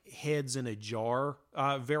like heads in a jar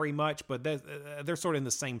very much, but they're sort of in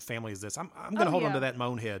the same family as this. I'm going to hold on to that in my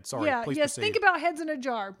own head. Sorry. Please proceed. Think about heads in a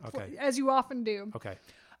jar, Okay. as you often do. Okay.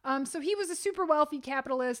 So he was a super wealthy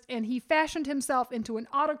capitalist, and he fashioned himself into an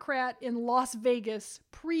autocrat in Las Vegas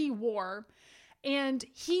pre-war. And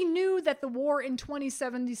he knew that the war in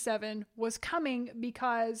 2077 was coming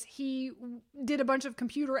because he did a bunch of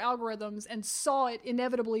computer algorithms and saw it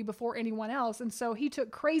inevitably before anyone else. And so he took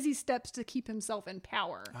crazy steps to keep himself in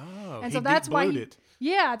power. Oh, and he so that's why deep-blued it.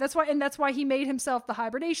 Yeah, that's why he made himself the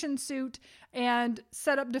hibernation suit and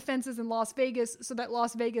set up defenses in Las Vegas so that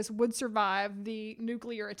Las Vegas would survive the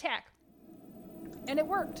nuclear attack. And it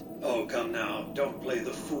worked. Oh, come now, don't play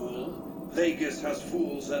the fool. Vegas has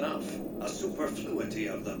fools enough, a superfluity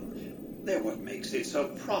of them. They're what makes it so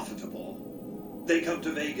profitable. They come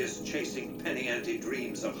to Vegas chasing penny-ante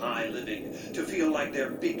dreams of high living to feel like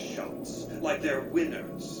they're big shots, like they're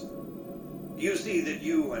winners. You see that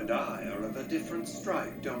you and I are of a different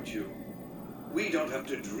stripe, don't you? We don't have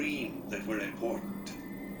to dream that we're important.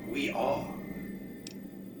 We are.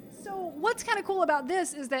 So what's kind of cool about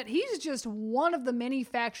this is that he's just one of the many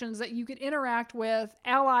factions that you could interact with,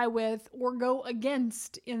 ally with, or go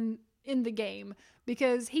against in the game,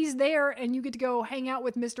 because he's there and you get to go hang out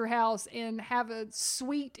with Mr. House and have a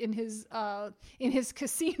suite in his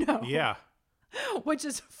casino. Yeah. Which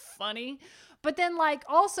is funny. But then, like,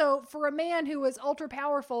 also for a man who is ultra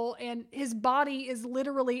powerful and his body is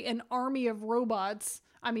literally an army of robots,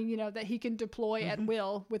 I mean, you know, that he can deploy at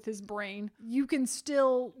will with his brain, you can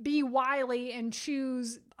still be wily and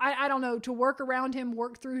choose, I don't know, to work around him,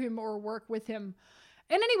 work through him, or work with him.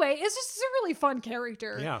 And anyway, it's a really fun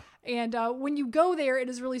character. Yeah. And when you go there, it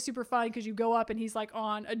is really super fun because you go up and he's like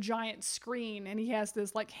on a giant screen and he has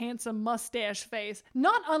this like handsome mustache face,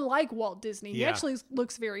 not unlike Walt Disney. He actually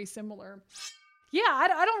looks very similar. Yeah, I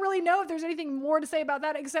don't really know if there's anything more to say about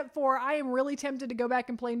that except for I am really tempted to go back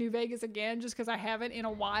and play New Vegas again just because I haven't in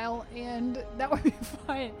a while, and that would be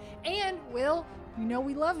fun. And, Will, you know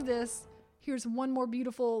we love this. Here's one more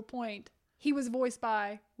beautiful point. He was voiced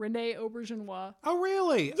by Rene Auberjonois. Oh,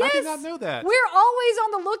 really? Yes! I did not know that. We're always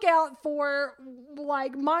on the lookout for,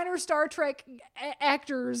 like, minor Star Trek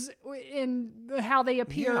actors in how they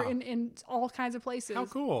appear in all kinds of places. How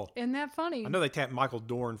cool. Isn't that funny? I know they tapped Michael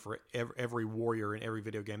Dorn for every warrior in every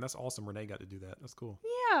video game. That's awesome. Renee got to do that. That's cool.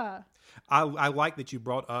 Yeah. I like that you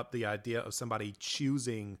brought up the idea of somebody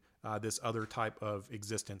choosing this other type of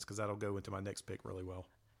existence, because that'll go into my next pick really well.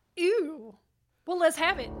 Ew. Well, let's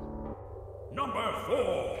have it. Number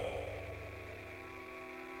 4.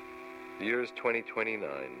 The year is 2029.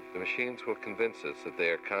 The machines will convince us that they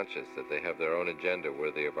are conscious, that they have their own agenda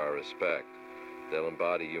worthy of our respect. They'll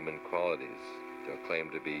embody human qualities. They'll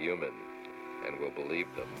claim to be human, and we'll believe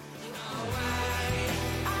them.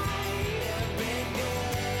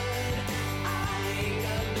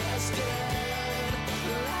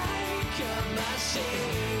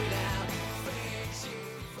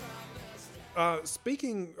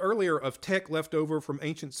 Speaking earlier of tech left over from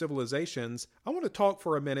ancient civilizations, I want to talk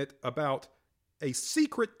for a minute about a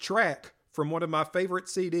secret track from one of my favorite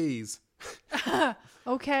CDs.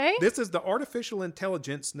 Okay. This is the artificial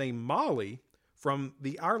intelligence named Molly from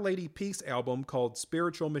the Our Lady Peace album called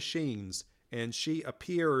Spiritual Machines. And she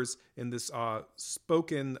appears in this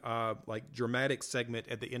spoken, like dramatic segment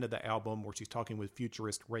at the end of the album where she's talking with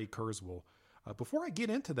futurist Ray Kurzweil. Before I get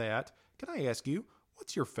into that, can I ask you,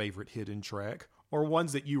 what's your favorite hidden track, or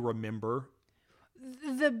ones that you remember?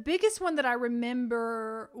 The biggest one that I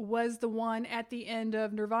remember was the one at the end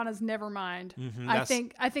of Nirvana's Nevermind. Mm-hmm,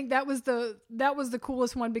 I think that was the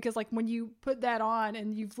coolest one, because like when you put that on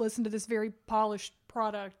and you've listened to this very polished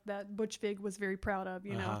product that Butch Vig was very proud of,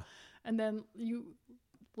 you know, and then you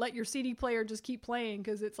let your CD player just keep playing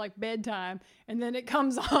because it's like bedtime, and then it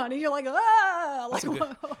comes on and you're like, ah! Like,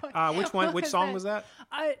 which one? Which song was that?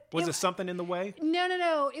 Was it Something in the Way?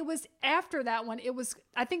 No. It was after that one. It was,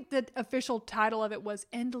 I think the official title of it was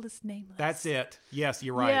Endless Nameless. That's it. Yes,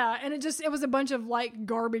 you're right. Yeah, and it was a bunch of like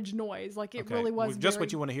garbage noise. Like it really was. Just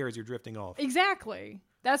what you want to hear as you're drifting off. Exactly.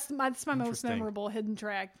 That's my most Interesting. memorable hidden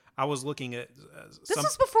track. I was looking at This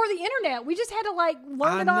was before the internet. We just had to like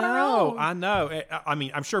learn it on our own. I know. I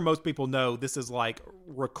mean, I'm sure most people know this is like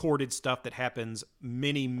recorded stuff that happens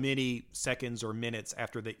many seconds or minutes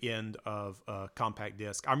after the end of a compact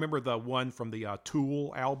disc. I remember the one from the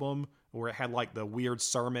Tool album where it had like the weird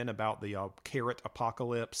sermon about the carrot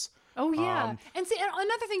apocalypse. Oh, yeah. And see,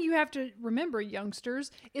 another thing you have to remember, youngsters,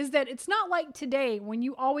 is that it's not like today when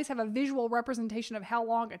you always have a visual representation of how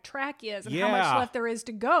long a track is and how much left there is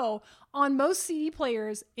to go. On most CD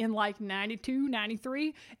players in like 92,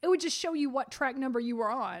 93, it would just show you what track number you were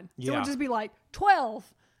on. So it would just be like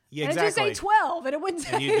 12. Yeah, and exactly. it'd just say 12, and it wouldn't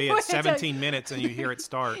tell and you. you'd be at 17 minutes and you hear it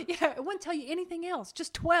start. Yeah, it wouldn't tell you anything else,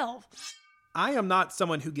 just 12. I am not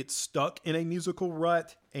someone who gets stuck in a musical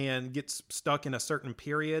rut and gets stuck in a certain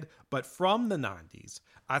period, but from the 90s,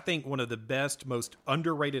 I think one of the best, most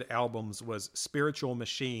underrated albums was Spiritual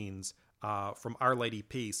Machines from Our Lady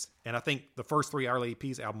Peace. And I think the first 3 Our Lady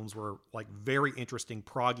Peace albums were like very interesting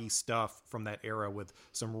proggy stuff from that era with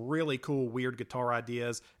some really cool weird guitar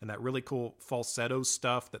ideas and that really cool falsetto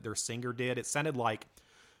stuff that their singer did. It sounded like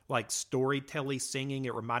storytelling singing.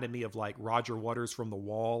 It reminded me of like Roger Waters from The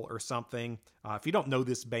Wall or something. If you don't know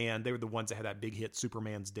this band, they were the ones that had that big hit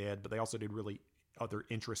Superman's Dead, but they also did really other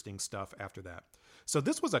interesting stuff after that. So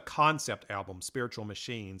this was a concept album, Spiritual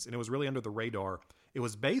Machines, and it was really under the radar. It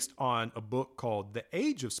was based on a book called The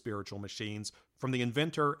Age of Spiritual Machines from the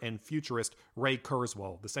inventor and futurist Ray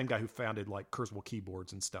Kurzweil, the same guy who founded like Kurzweil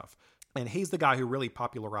keyboards and stuff. And he's the guy who really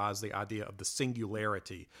popularized the idea of the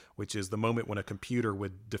singularity, which is the moment when a computer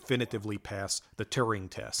would definitively pass the Turing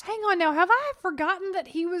test. Hang on now, have I forgotten that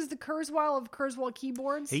he was the Kurzweil of Kurzweil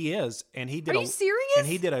keyboards? He is, and he did. Are you serious? And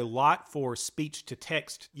he did a lot for speech to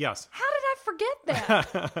text. Yes. How did I forget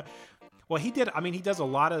that? Well, he did. I mean, he does a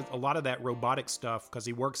lot of that robotic stuff because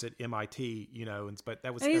he works at MIT, you know. But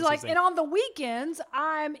that was. And he's like, and on the weekends,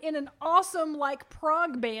 I'm in an awesome like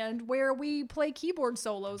prog band where we play keyboard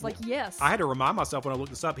solos. Like, yes. I had to remind myself when I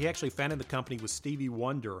looked this up. He actually founded the company with Stevie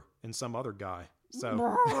Wonder and some other guy.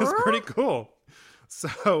 So it's pretty cool. So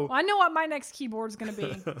well, I know what my next keyboard is going to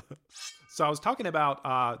be. So I was talking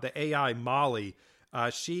about the AI Molly.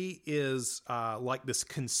 She is like this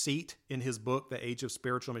conceit in his book, The Age of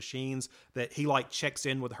Spiritual Machines, that he like checks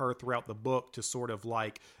in with her throughout the book to sort of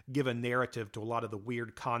like give a narrative to a lot of the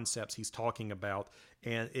weird concepts he's talking about.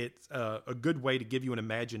 And it's a good way to give you an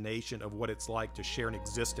imagination of what it's like to share an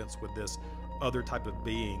existence with this other type of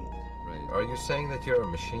being. Right. Are you saying that you're a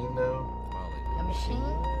machine now, Molly? A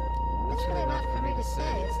machine? It's really not for me to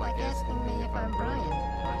say. It's like asking me if I'm Brian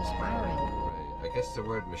or inspiring. I guess the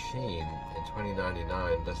word machine in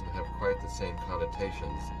 2099 doesn't have quite the same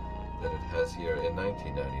connotations that it has here in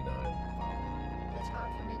 1999. It's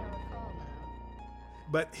hard for me to recall now.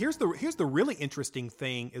 But here's the really interesting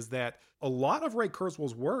thing is that a lot of Ray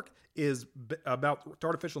Kurzweil's work is about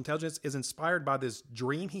artificial intelligence is inspired by this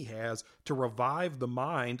dream he has to revive the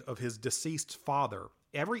mind of his deceased father.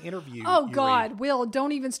 Every interview. Oh God, Will,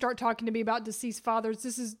 don't even start talking to me about deceased fathers.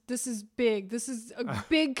 This is big. This is a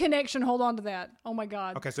big connection. Hold on to that. Oh my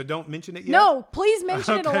God. Okay, so don't mention it yet. No, please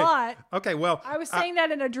mention it a lot. Okay, well, I was saying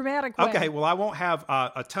that in a dramatic way. Okay, well, I won't have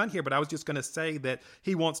a ton here, but I was just going to say that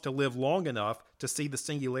he wants to live long enough to see the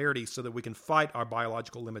singularity so that we can fight our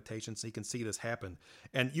biological limitations so he can see this happen.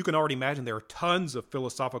 And you can already imagine there are tons of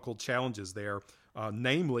philosophical challenges there.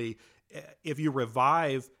 Namely, if you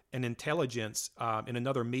revive an intelligence in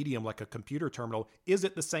another medium like a computer terminal, is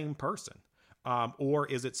it the same person? Or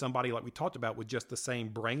is it somebody like we talked about with just the same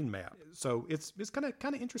brain map? So it's kind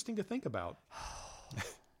of interesting to think about.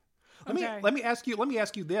 Let me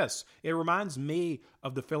ask you this. It reminds me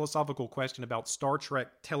of the philosophical question about Star Trek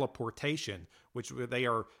teleportation, which they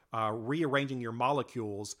are rearranging your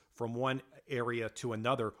molecules from one area to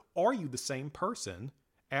another. Are you the same person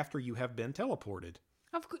after you have been teleported?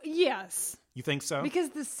 Yes. You think so? Because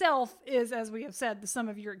the self is, as we have said, the sum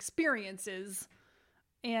of your experiences.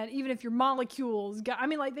 And even if your molecules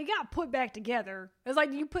they got put back together. It's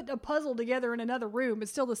like you put a puzzle together in another room.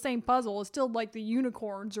 It's still the same puzzle. It's still like the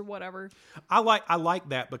unicorns or whatever. I like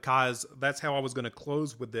that because that's how I was going to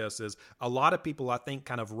close with this is a lot of people, I think,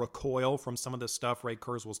 kind of recoil from some of the stuff Ray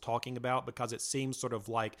Kurzweil was talking about because it seems sort of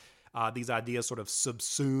like these ideas sort of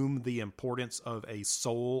subsume the importance of a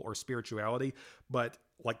soul or spirituality. But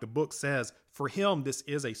like the book says, for him, this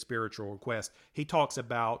is a spiritual quest. He talks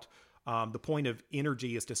about the point of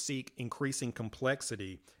energy is to seek increasing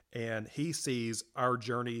complexity. And he sees our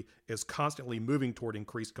journey as constantly moving toward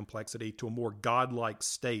increased complexity to a more godlike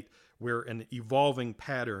state where an evolving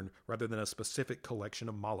pattern rather than a specific collection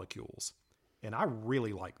of molecules. And I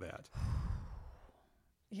really like that.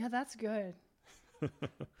 Yeah, that's good.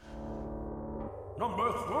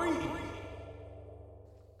 Number 3.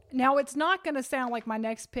 Now, it's not going to sound like my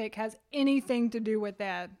next pick has anything to do with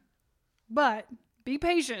that, but be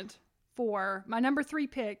patient, for my number 3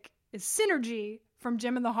 pick is Synergy from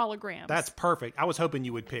Jem and the Holograms. That's perfect. I was hoping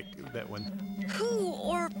you would pick that one. Who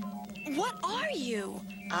or what are you?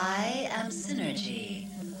 I am Synergy,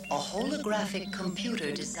 a holographic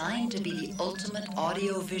computer designed to be the ultimate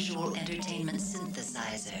audio-visual entertainment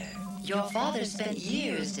synthesizer. Your father spent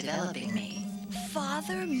years developing me.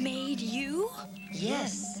 Father made you?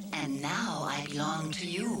 Yes, and now I belong to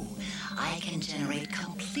you. I can generate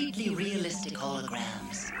completely realistic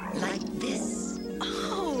holograms, like this.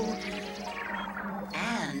 Oh.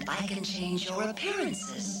 And I can change your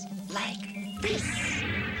appearances, like this.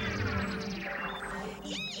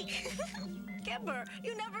 Kimber,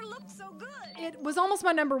 you never looked so good. It was almost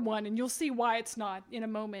my number 1, and you'll see why it's not in a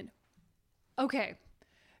moment. Okay.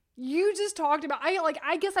 You just talked about,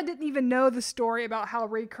 I guess I didn't even know the story about how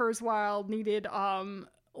Ray Kurzweil needed,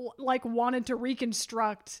 wanted to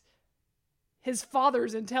reconstruct his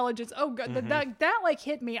father's intelligence. Oh god, that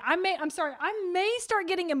hit me. I may start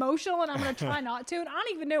getting emotional, and I'm going to try not to, and I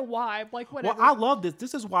don't even know why. Whatever. Well, I love this.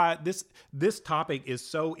 This is why this topic is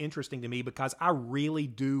so interesting to me, because I really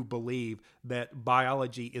do believe that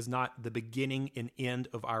biology is not the beginning and end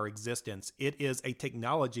of our existence. It is a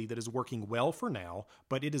technology that is working well for now,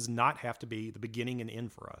 but it does not have to be the beginning and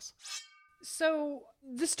end for us. So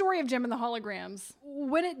the story of Jem and the Holograms,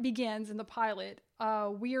 when it begins in the pilot,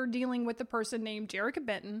 we are dealing with a person named Jerrica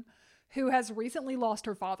Benton, who has recently lost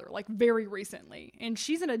her father, very recently. And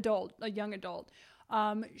she's an adult, a young adult.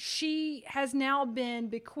 She has now been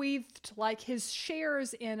bequeathed his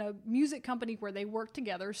shares in a music company where they work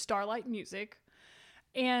together, Starlight Music.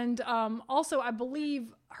 And also, I believe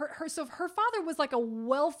her father was a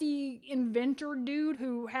wealthy inventor dude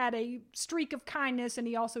who had a streak of kindness, and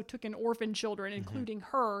he also took in orphan children, including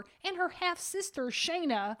her and her half-sister,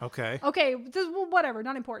 Shayna. Okay, whatever,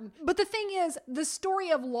 not important. But the thing is, the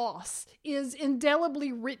story of loss is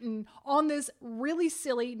indelibly written on this really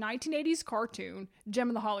silly 1980s cartoon, Jem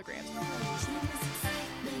and the Holograms.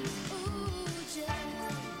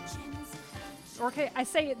 Okay, I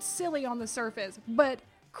say it's silly on the surface, but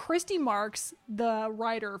Christy Marks, the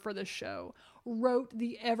writer for the show, wrote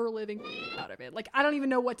the ever-living out of it. I don't even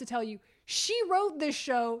know what to tell you. She wrote this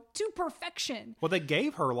show to perfection. Well, they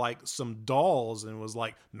gave her some dolls and was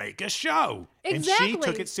make a show. Exactly. And she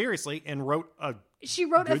took it seriously and wrote a She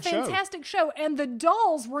wrote a fantastic show, and the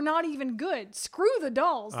dolls were not even good. Screw the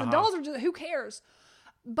dolls. The dolls are just, who cares?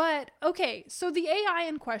 But, okay, so the AI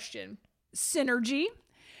in question, Synergy.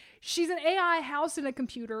 She's an AI housed in a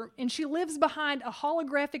computer, and she lives behind a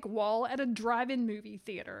holographic wall at a drive-in movie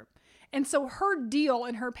theater. And so her deal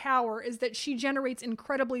and her power is that she generates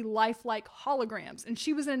incredibly lifelike holograms, and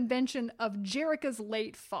she was an invention of Jerrica's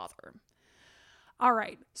late father. All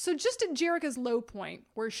right, so just at Jerrica's low point,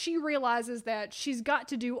 where she realizes that she's got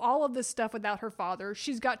to do all of this stuff without her father,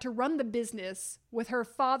 she's got to run the business with her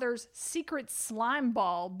father's secret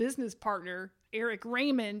slimeball business partner, Eric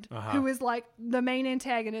Raymond, who is the main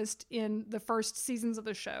antagonist in the first seasons of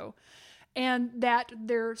the show. And that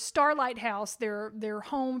their Starlight House, their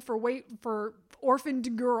home for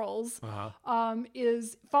orphaned girls,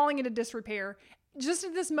 is falling into disrepair. Just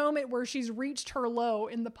at this moment where she's reached her low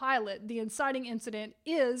in the pilot, the inciting incident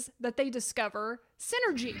is that they discover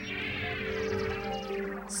Synergy.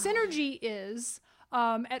 Synergy is,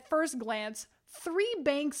 at first glance, 3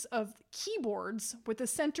 banks of keyboards with a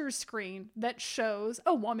center screen that shows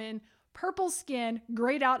a woman, purple skin,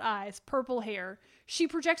 grayed out eyes, purple hair. She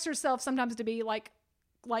projects herself sometimes to be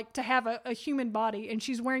to have a human body, and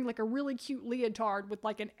she's wearing a really cute leotard with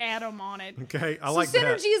an atom on it. Okay, I like that. So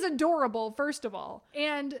Synergy is adorable, first of all,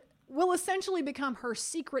 and will essentially become her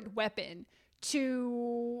secret weapon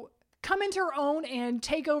to come into her own and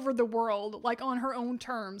take over the world on her own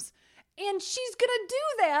terms. And she's going to do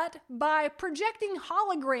that by projecting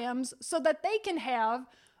holograms so that they can have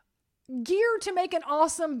gear to make an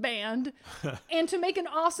awesome band and to make an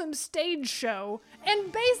awesome stage show.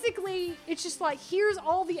 And basically, it's just here's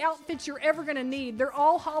all the outfits you're ever going to need. They're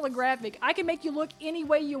all holographic. I can make you look any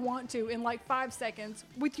way you want to in 5 seconds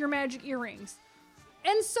with your magic earrings.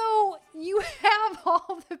 And so you have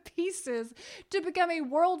all the pieces to become a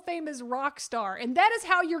world-famous rock star. And that is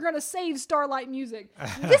how you're going to save Starlight Music.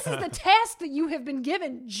 This is the task that you have been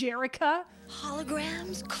given, Jerrica.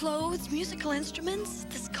 Holograms, clothes, musical instruments,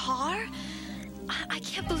 this car? I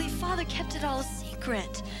can't believe Father kept it all a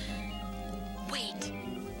secret. Wait,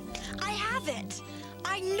 I have it.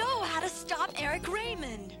 I know how to stop Eric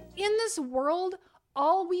Raymond. In this world,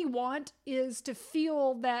 all we want is to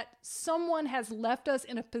feel that someone has left us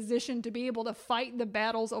in a position to be able to fight the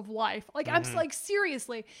battles of life. Like, I'm like,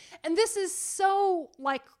 seriously. And this is so,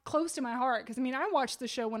 like, close to my heart. Because, I mean, I watched the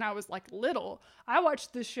show when I was, like, little. I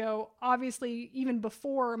watched the show, obviously, even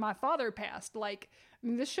before my father passed. Like, I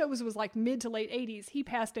mean, this show was like, mid to late 80s. He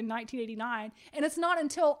passed in 1989. And it's not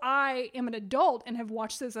until I am an adult and have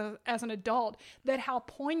watched this as an adult that how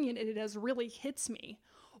poignant it is really hits me.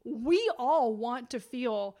 We all want to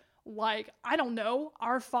feel like, I don't know,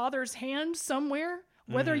 our father's hand somewhere,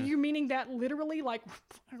 whether you're meaning that literally, like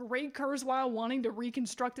Ray Kurzweil wanting to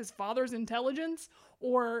reconstruct his father's intelligence,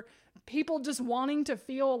 or people just wanting to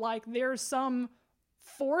feel like there's some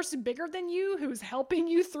force bigger than you who's helping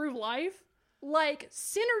you through life. Like,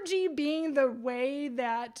 Synergy being the way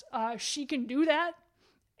that she can do that,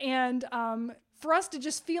 and for us to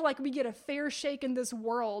just feel like we get a fair shake in this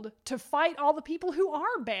world to fight all the people who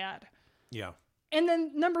are bad. Yeah. And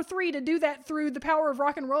then number 3, to do that through the power of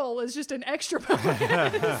rock and roll is just an extra bonus.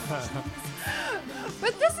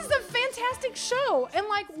 But this is a fantastic show. And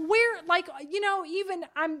like, where, like, you know, even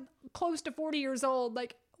I'm close to 40 years old,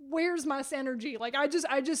 like, where's my Synergy? Like, I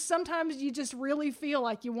just, sometimes you just really feel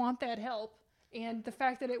like you want that help. And the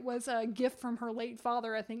fact that it was a gift from her late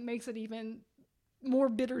father, I think makes it even more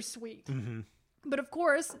bittersweet. Mm-hmm. But of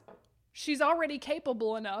course, she's already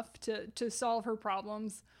capable enough to solve her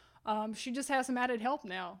problems. She just has some added help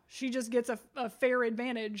now. She just gets a fair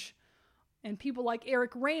advantage. And people like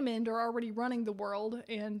Eric Raymond are already running the world,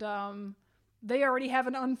 and they already have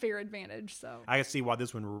an unfair advantage. So I can see why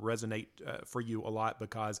this one will resonate for you a lot,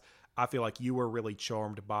 because I feel like you were really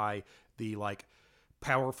charmed by the like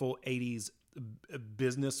powerful 80s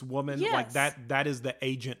businesswoman. Yes. Like that is the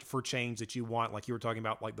agent for change that you want. Like you were talking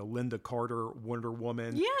about, like the Linda Carter Wonder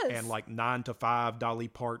Woman. Yes. And like 9 to 5 Dolly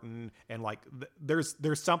Parton, and like there's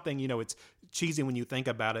something, you know, it's cheesy when you think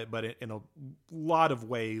about it, but in a lot of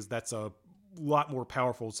ways that's a lot more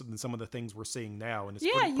powerful than some of the things we're seeing now, and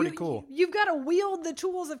it's pretty cool. You've got to wield the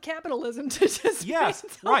tools of capitalism to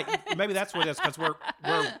just right. Maybe that's what it is, because we're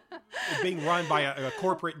being run by a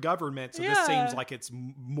corporate government, so this seems like it's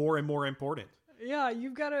more and more important. Yeah,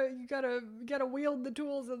 you gotta wield the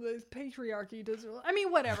tools of the patriarchy. I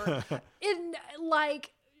mean, whatever.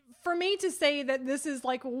 For me to say that this is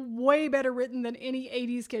like way better written than any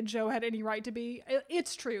 80s kid show had any right to be,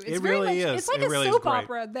 it's true. It's it really is. It's like it a really soap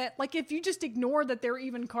opera that, like, if you just ignore that they're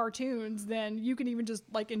even cartoons, then you can even just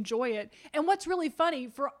like enjoy it. And what's really funny,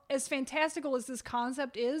 for as fantastical as this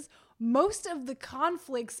concept is, most of the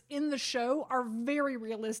conflicts in the show are very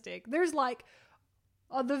realistic. There's like,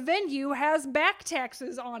 the venue has back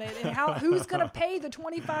taxes on it, and who's going to pay the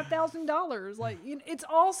 $25,000? Like, it's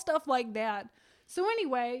all stuff like that. So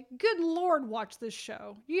anyway, good Lord, watch this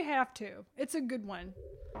show. You have to. It's a good one.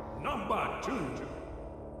 Number 2.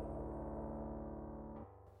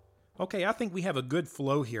 Okay, I think we have a good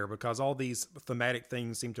flow here, because all these thematic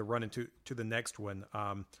things seem to run into the next one.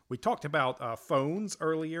 We talked about phones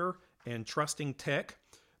earlier and trusting tech.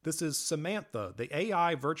 This is Samantha, the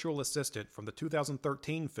AI virtual assistant from the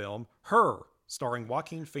 2013 film Her, starring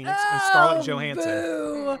Joaquin Phoenix and Scarlett Johansson.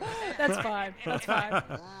 Boo. That's fine. That's fine.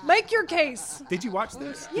 Make your case. Did you watch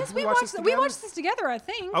this? Yes, we watched this together, I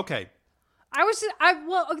think. Okay.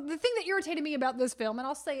 The thing that irritated me about this film, and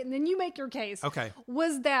I'll say it and then you make your case, okay,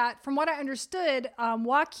 was that, from what I understood,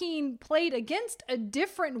 Joaquin played against a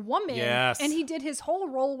different woman. Yes. And he did his whole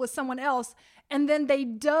role with someone else, and then they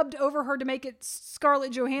dubbed over her to make it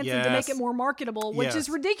Scarlett Johansson to make it more marketable, which is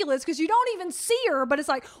ridiculous, because you don't even see her, but it's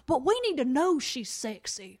like, but we need to know she's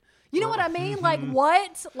sexy. You know what I mean? Like,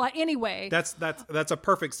 what? Like, anyway. That's a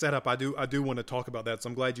perfect setup. I do want to talk about that, so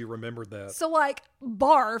I'm glad you remembered that. So, like,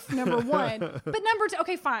 barf, number one. But number two,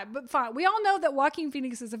 okay, fine. We all know that Joaquin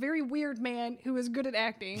Phoenix is a very weird man who is good at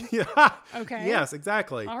acting. Yeah. Okay. Yes,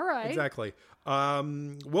 exactly. All right. Exactly.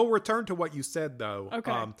 We'll return to what you said, though.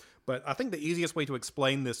 Okay. But I think the easiest way to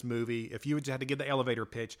explain this movie, if you had to give the elevator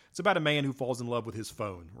pitch, it's about a man who falls in love with his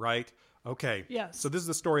phone, right? Okay. Yes. So this is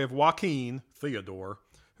the story of Joaquin Theodore,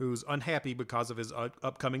 who's unhappy because of his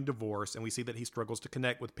upcoming divorce, and we see that he struggles to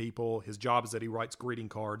connect with people. His job is that he writes greeting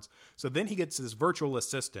cards. So then he gets this virtual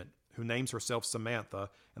assistant who names herself Samantha,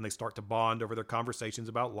 and they start to bond over their conversations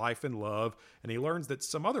about life and love, and he learns that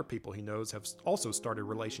some other people he knows have also started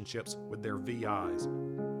relationships with their VIs.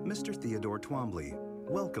 Mr. Theodore Twombly,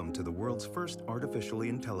 welcome to the world's first artificially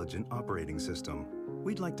intelligent operating system.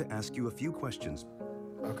 We'd like to ask you a few questions.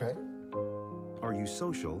 Okay. Are you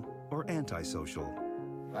social or antisocial?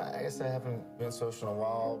 I guess I haven't been social in a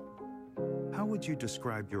while. How would you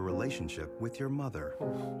describe your relationship with your mother?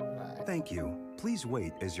 Thank you. Please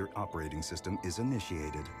wait as your operating system is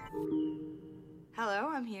initiated. Hello,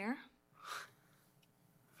 I'm here.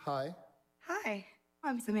 Hi. Hi,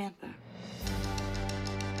 I'm Samantha.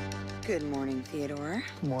 Good morning, Theodore.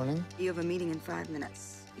 Morning. You have a meeting in 5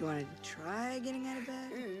 minutes. You want to try getting out of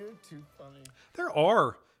bed? You're too funny. There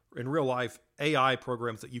are, in real life, AI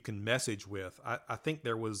programs that you can message with. I think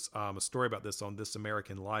there was a story about this on This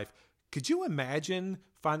American Life. Could you imagine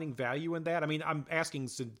finding value in that? I mean, I'm asking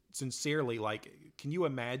sincerely, like, can you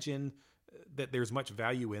imagine that there's much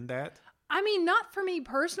value in that? I mean, not for me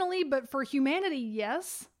personally, but for humanity,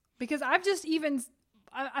 yes. Because I've just even...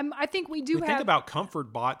 I think we do think about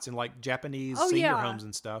comfort bots in like Japanese senior homes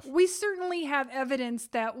and stuff. We certainly have evidence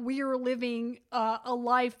that we are living a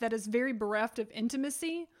life that is very bereft of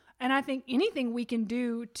intimacy. And I think anything we can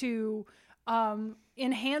do to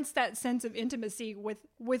enhance that sense of intimacy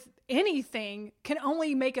with anything can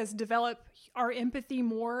only make us develop our empathy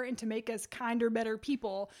more and to make us kinder, better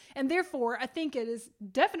people. And therefore, I think it is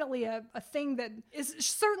definitely a thing that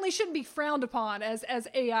certainly shouldn't be frowned upon as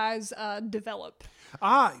AIs develop.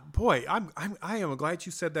 I am glad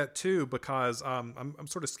you said that too, because I'm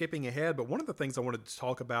sort of skipping ahead. But one of the things I wanted to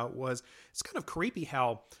talk about was it's kind of creepy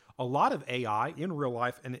how a lot of AI in real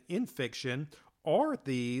life and in fiction are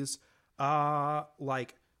these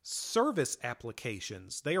like service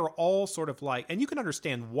applications. They are all sort of like, and you can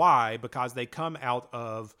understand why, because they come out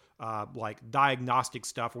of like diagnostic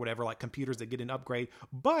stuff or whatever, like computers that get an upgrade.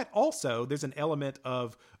 But also there's an element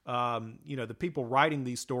of, the people writing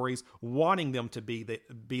these stories wanting them to be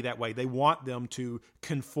that way. They want them to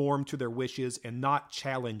conform to their wishes and not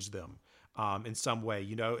challenge them in some way,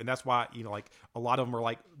 and that's why, like a lot of them are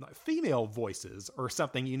like female voices or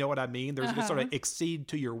something, you know what I mean? There's this sort of accede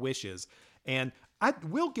to your wishes. And I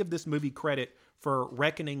will give this movie credit for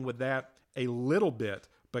reckoning with that a little bit,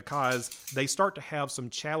 because they start to have some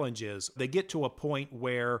challenges. They get to a point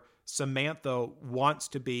where Samantha wants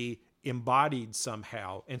to be embodied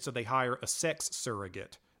somehow, and so they hire a sex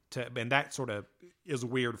surrogate and that sort of is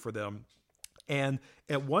weird for them. And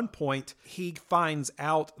at one point, he finds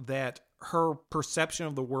out that her perception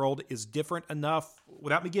of the world is different enough,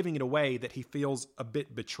 without me giving it away, that he feels a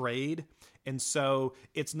bit betrayed. And so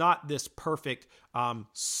it's not this perfect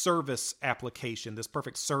service application, this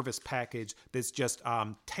perfect service package that's just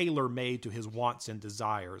tailor-made to his wants and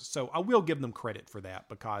desires. So I will give them credit for that,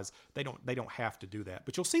 because they don't have to do that.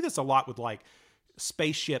 But you'll see this a lot with like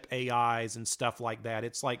spaceship AIs and stuff like that.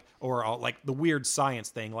 It's like, or like the weird science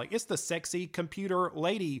thing, like it's the sexy computer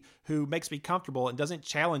lady who makes me comfortable and doesn't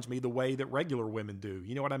challenge me the way that regular women do.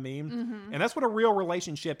 You know what I mean? Mm-hmm. And that's what a real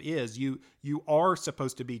relationship is. You are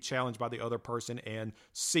supposed to be challenged by the other person and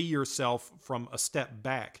see yourself from a step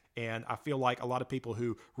back. And I feel like a lot of people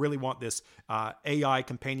who really want this AI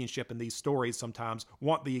companionship in these stories sometimes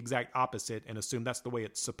want the exact opposite and assume that's the way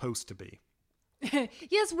it's supposed to be.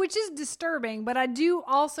 Yes, which is disturbing, but I do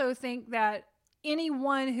also think that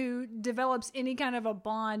anyone who develops any kind of a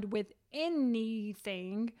bond with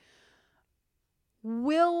anything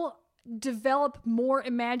will develop more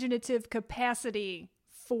imaginative capacity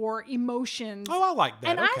for emotions. Oh, I like that.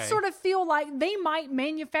 And okay. I sort of feel like they might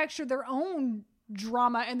manufacture their own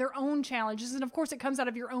drama and their own challenges, and of course it comes out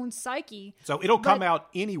of your own psyche, so it'll come out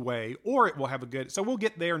anyway, or it will have a good, so we'll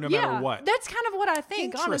get there no matter what. That's kind of what I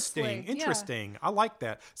think. Interesting. I like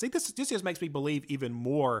that. See, this just makes me believe even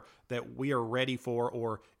more that we are ready for,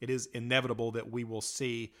 or it is inevitable that we will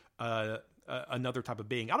see another type of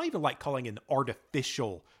being. I don't even like calling it an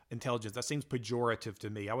artificial intelligence. That seems pejorative to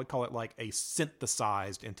me. I would call it like a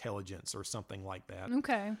synthesized intelligence or something like that.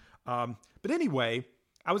 Okay. But anyway,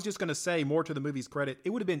 I was just going to say, more to the movie's credit,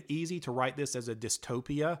 it would have been easy to write this as a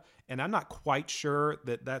dystopia, and I'm not quite sure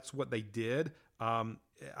that that's what they did. I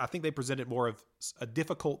think they presented more of a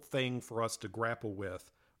difficult thing for us to grapple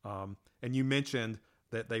with. And you mentioned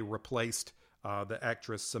that they replaced the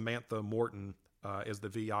actress Samantha Morton as the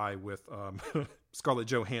VI with Scarlett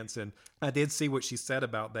Johansson. I did see what she said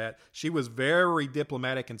about that. She was very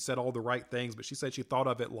diplomatic and said all the right things, but she said she thought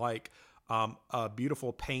of it like a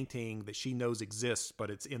beautiful painting that she knows exists, but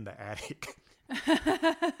it's in the attic.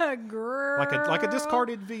 Girl. like a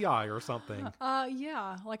discarded VI or something.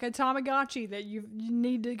 Yeah, like a Tamagotchi that you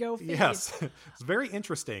need to go feed. Yes, it's very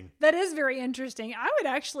interesting. That is very interesting. I would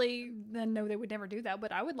actually, no, they would never do that,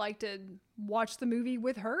 but I would like to watch the movie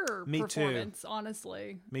with her performance,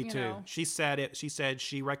 honestly. Me too. She said it. She said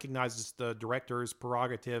she recognizes the director's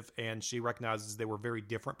prerogative, and she recognizes they were very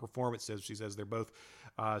different performances. She says they're both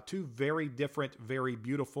two very different, very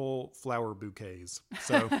beautiful flower bouquets.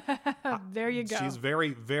 So there you go. She's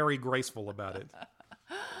very, very graceful about it.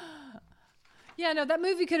 Yeah, no, that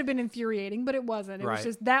movie could have been infuriating, but it wasn't. It was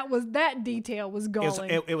just that detail was galling.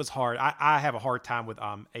 It was hard. I have a hard time with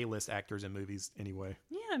A-list actors in movies anyway.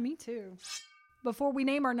 Yeah, me too. Before we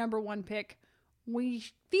name our number one pick, we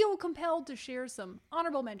feel compelled to share some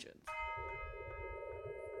honorable mentions.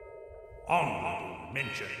 Honorable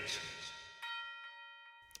mentions.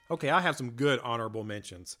 Okay, I have some good honorable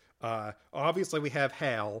mentions. Obviously, we have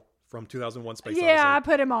Hal from 2001: Space Odyssey. Yeah, I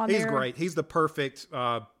put him on there. He's great. He's the perfect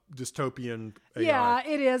dystopian AI. Yeah,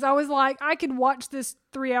 it is. I was like, I could watch this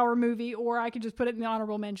 3-hour movie, or I could just put it in the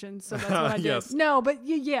honorable mentions. So that's what I did. Yes. No, but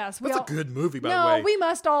yes. That's a good movie, by the way. No, we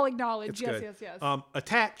must all acknowledge. It's yes, good. yes.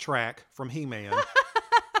 Attack Track from He-Man. Well,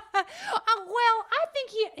 I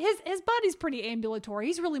think his body's pretty ambulatory.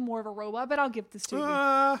 He's really more of a robot, but I'll give this to you.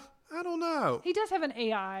 I don't know. He does have an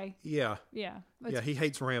AI. Yeah. Yeah. Yeah, he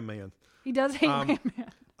hates Ram Man. He does hate Ram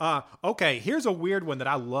Man. Okay, here's a weird one that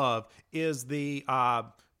I love is the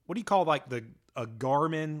what do you call like a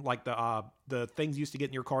Garmin, like the things you used to get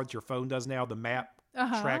in your car that your phone does now, the map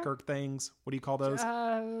tracker things. What do you call those?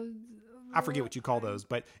 I forget what you call those,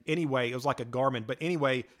 but anyway, it was like a Garmin. But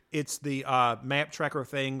anyway, it's the map tracker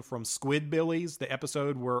thing from Squidbillies, the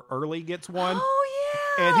episode where Early gets one. Oh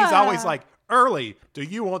yeah. And he's always like, Early, do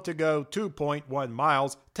you want to go 2.1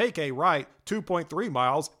 miles, take a right 2.3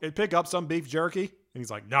 miles, and pick up some beef jerky? And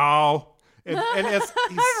he's like, no. And he's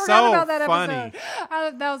so about that funny.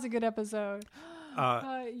 Episode. That was a good episode.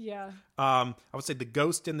 Yeah. I would say the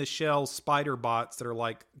Ghost in the Shell spider bots that are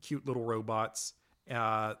like cute little robots.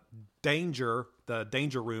 Danger, the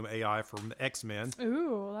Danger Room AI from the X-Men.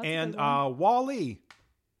 Ooh, that's and a good one. Wall-E,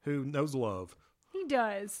 who knows love. He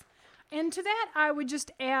does. And to that, I would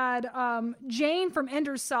just add Jane from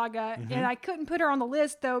Ender's Saga. Mm-hmm. And I couldn't put her on the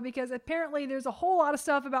list, though, because apparently there's a whole lot of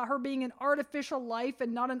stuff about her being an artificial life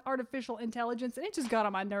and not an artificial intelligence. And it just got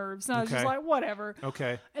on my nerves. And I was just like, whatever.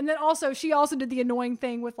 Okay. And then she also did the annoying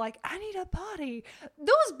thing with like, I need a body.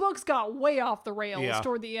 Those books got way off the rails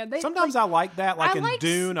toward the end. Sometimes I like that. Like in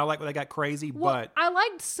Dune, I like when they got crazy, but I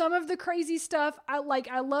liked some of the crazy stuff. I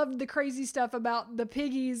loved the crazy stuff about the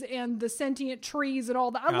piggies and the sentient trees and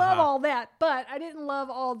all that. I love all that, but I didn't love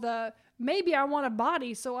all the maybe I want a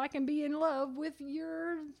body so I can be in love with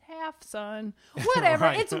your half son. Whatever.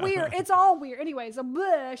 Right. It's weird. It's all weird. Anyways,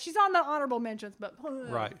 she's on the honorable mentions, but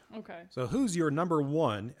right. Okay. So who's your number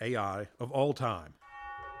one AI of all time?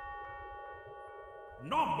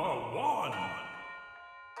 Number one.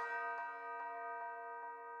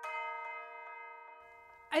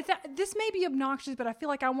 This may be obnoxious, but I feel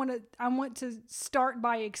like I want to start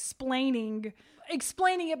by explaining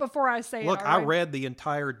it before I say it. Look, Right? I read the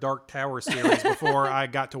entire Dark Tower series before I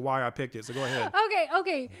got to why I picked it. So go ahead.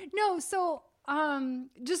 Okay. No, so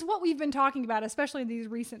just what we've been talking about, especially these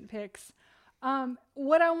recent picks.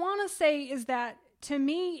 What I want to say is that to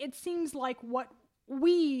me, it seems like what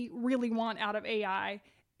we really want out of AI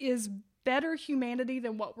is better humanity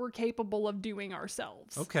than what we're capable of doing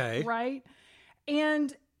ourselves. Okay. Right?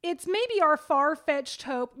 And it's maybe our far-fetched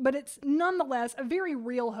hope, but it's nonetheless a very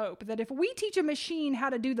real hope that if we teach a machine how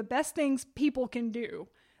to do the best things people can do,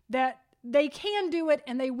 that they can do it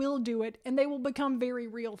and they will do it and they will become very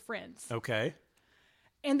real friends. Okay.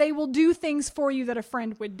 And they will do things for you that a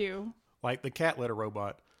friend would do. Like the cat litter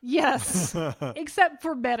robot. Yes, except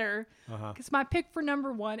for better. Because my pick for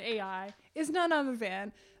number one AI is none other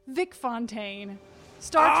than Vic Fontaine,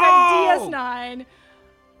 Star Trek DS9.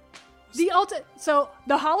 So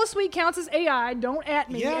the Holosuite counts as AI. Don't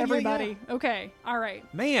at me, everybody. Yeah. Okay, all right.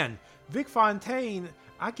 Man, Vic Fontaine.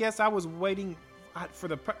 I guess I was waiting for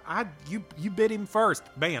you bid him first.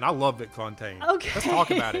 Man, I love Vic Fontaine. Okay, let's talk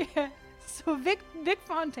about it. So Vic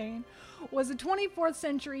Fontaine was a 24th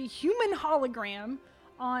century human hologram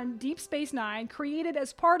on Deep Space Nine, created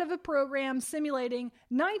as part of a program simulating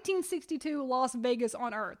 1962 Las Vegas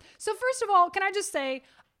on Earth. So first of all, can I just say,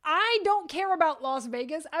 I don't care about Las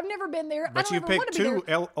Vegas. I've never been there. But I don't you ever picked want to be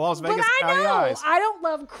two Las Vegas but I know. AIs. I don't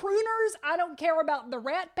love crooners. I don't care about the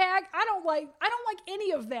Rat Pack. I don't like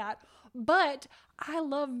any of that. But I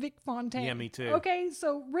love Vic Fontaine. Yeah, me too. Okay,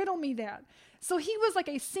 so riddle me that. So he was like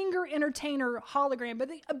a singer, entertainer, hologram.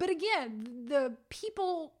 But again,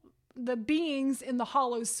 the beings in the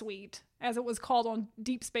Holosuite, as it was called on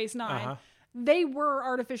Deep Space Nine, they were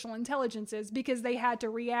artificial intelligences because they had to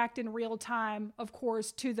react in real time, of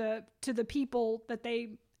course, to the people that they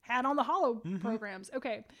had on the Holo programs.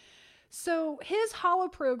 Okay, so his Holo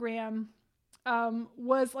program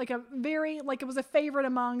was like it was a favorite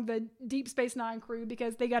among the Deep Space Nine crew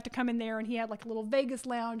because they got to come in there and he had like a little Vegas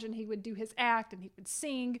lounge and he would do his act and he would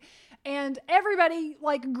sing and everybody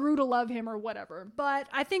like grew to love him or whatever. But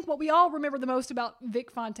I think what we all remember the most about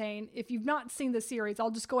Vic Fontaine, if you've not seen the series,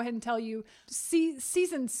 I'll just go ahead and tell you,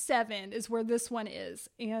 season 7 is where this one is.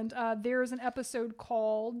 And there's an episode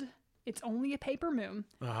called It's Only a Paper Moon.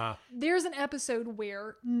 Uh-huh. There's an episode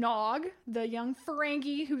where Nog, the young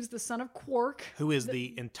Ferengi, who's the son of Quark, who is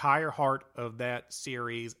the entire heart of that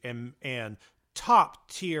series and top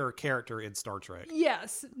tier character in Star Trek.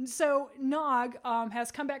 Yes. So Nog has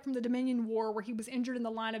come back from the Dominion War where he was injured in the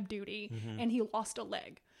line of duty and he lost a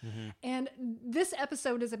leg. And this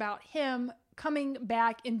episode is about him coming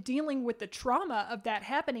back and dealing with the trauma of that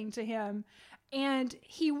happening to him. And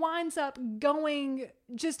he winds up going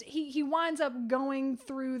he winds up going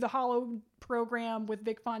through the Holo program with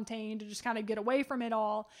Vic Fontaine to just kind of get away from it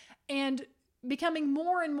all and becoming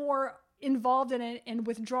more and more involved in it and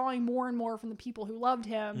withdrawing more and more from the people who loved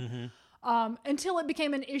him until it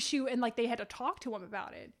became an issue and like they had to talk to him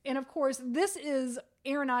about it. And of course, this is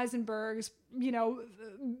Aaron Eisenberg's,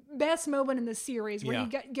 best moment in the series where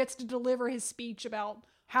he gets to deliver his speech about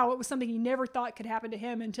how it was something he never thought could happen to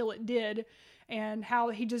him until it did, and how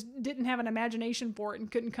he just didn't have an imagination for it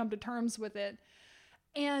and couldn't come to terms with it.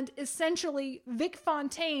 And essentially, Vic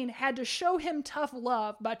Fontaine had to show him tough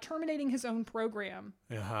love by terminating his own program.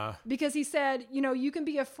 Because he said, you can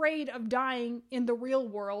be afraid of dying in the real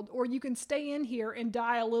world, or you can stay in here and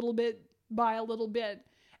die a little bit by a little bit.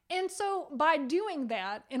 And so by doing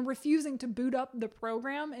that and refusing to boot up the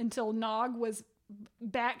program until Nog was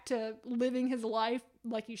back to living his life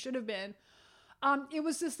like he should have been, it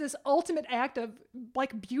was just this ultimate act of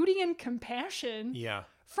like beauty and compassion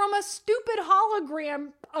from a stupid hologram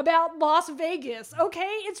about Las Vegas. Okay,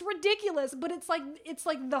 it's ridiculous, but it's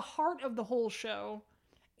like the heart of the whole show.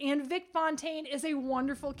 And Vic Fontaine is a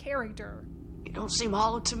wonderful character. You don't seem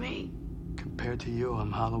hollow to me. Compared to you,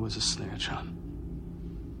 I'm hollow as a snare drum.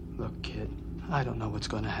 Look, kid, I don't know what's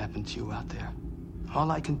going to happen to you out there.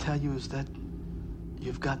 All I can tell you is that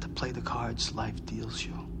you've got to play the cards life deals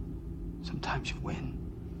you. Sometimes you win,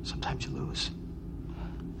 sometimes you lose.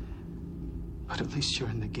 But at least you're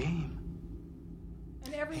in the game.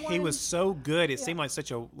 And he was so good. It seemed like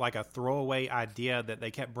such a throwaway idea that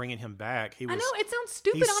they kept bringing him back. I know, it sounds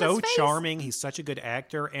stupid He's on so his face. charming. He's such a good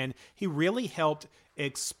actor. And he really helped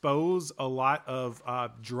expose a lot of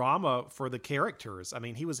drama for the characters. I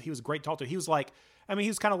mean, he was great to talk to. He was like, he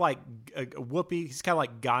was kind of like Whoopi. He's kind of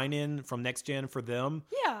like Guinan from Next Gen for them.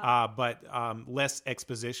 Yeah. But less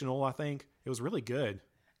expositional, I think. It was really good.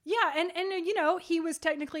 Yeah, and he was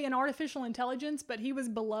technically an artificial intelligence, but he was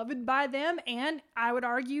beloved by them, and I would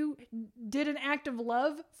argue did an act of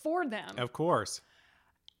love for them. Of course.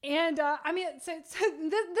 And so this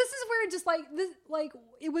is where it just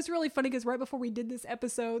it was really funny because right before we did this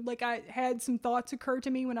episode, I had some thoughts occur to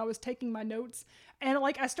me when I was taking my notes, and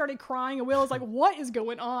I started crying, and Will was like, "What is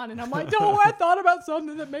going on?" And I'm like, "No, I thought about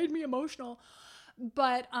something that made me emotional."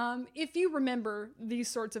 But if you remember these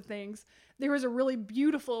sorts of things, there was a really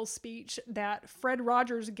beautiful speech that Fred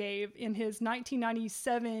Rogers gave in his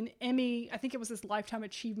 1997 Emmy, I think it was his Lifetime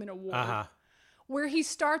Achievement Award, where he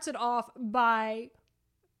starts it off by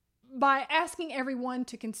asking everyone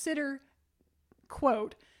to consider,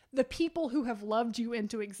 quote, the people who have loved you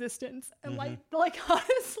into existence. And honestly,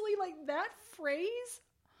 that phrase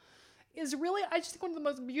is really, I just think one of the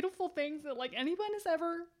most beautiful things that anyone has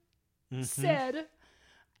ever said.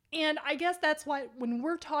 And I guess that's why when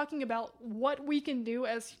we're talking about what we can do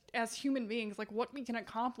as human beings, what we can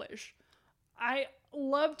accomplish, I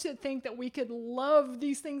love to think that we could love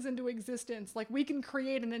these things into existence. We can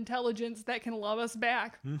create an intelligence that can love us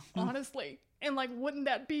back, honestly. And wouldn't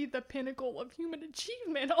that be the pinnacle of human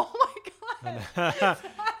achievement? Oh my God.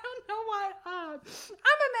 I don't know why. I'm a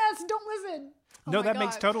mess. Don't listen. Oh no, that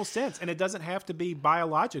makes total sense. And it doesn't have to be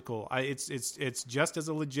biological. It's just as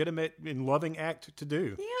a legitimate and loving act to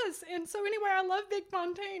do. Yes. And so anyway, I love Vic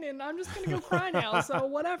Fontaine and I'm just going to go cry now. So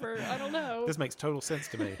whatever. I don't know. This makes total sense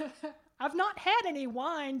to me. I've not had any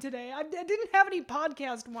wine today. I didn't have any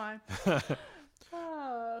podcast wine. But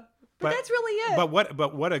that's really it.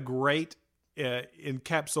 But what a great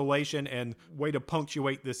encapsulation and way to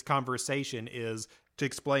punctuate this conversation is to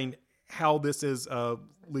explain how this is a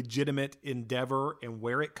legitimate endeavor and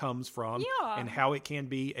where it comes from and how it can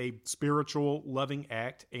be a spiritual loving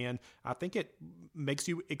act. And I think it makes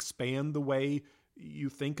you expand the way you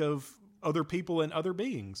think of other people and other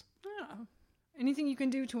beings. Yeah. Anything you can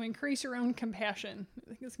do to increase your own compassion, I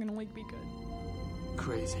think it's going to be good.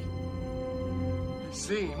 Crazy. He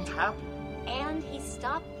seemed happy. And he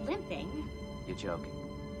stopped limping. You're joking.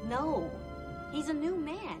 No. He's a new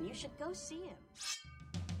man. You should go see him.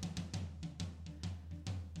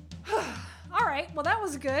 All right. Well, that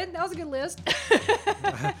was good. That was a good list.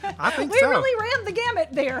 I think we so. really ran the gamut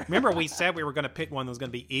there. Remember, we said we were going to pick one that was going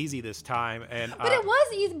to be easy this time, and But it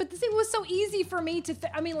was easy. But it was so easy for me to.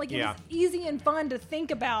 It Yeah. was easy and fun to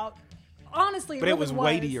think about. Honestly, but it it really was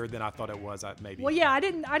weightier than I thought it was. Maybe. Well, yeah, I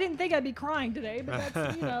didn't think I'd be crying today, but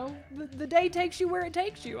that's the day takes you where it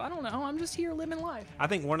takes you. I don't know. I'm just here living life. I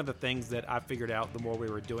think one of the things that I figured out the more we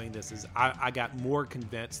were doing this is I got more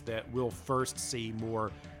convinced that we'll first see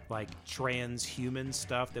more like transhuman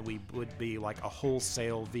stuff than we would be like a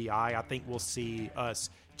wholesale VI. I think we'll see us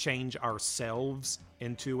change ourselves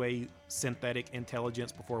into a synthetic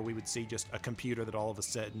intelligence before we would see just a computer that all of a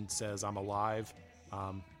sudden says I'm alive.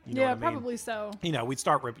 You know yeah, what I mean? probably so. We'd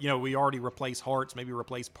start, we already replace hearts, maybe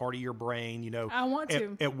replace part of your brain, I want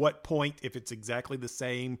to. At what point, if it's exactly the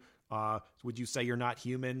same, would you say you're not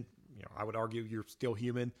human? I would argue you're still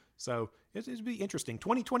human. So it'd be interesting.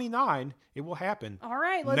 2029, it will happen. All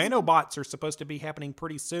right. Nanobots are supposed to be happening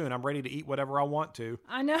pretty soon. I'm ready to eat whatever I want to.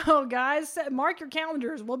 I know, guys. Mark your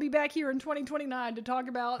calendars. We'll be back here in 2029 to talk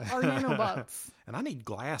about our nanobots. And I need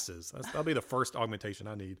glasses. That'll be the first augmentation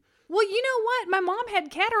I need. Well, you know what? My mom had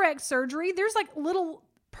cataract surgery. There's like little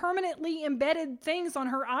permanently embedded things on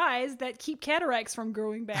her eyes that keep cataracts from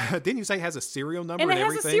growing back. Didn't you say it has a serial number and and it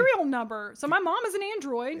has everything? a serial number. So my mom is an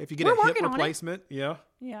android. If you get We're a hip working on it. replacement, yeah.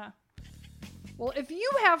 Yeah. Well, if you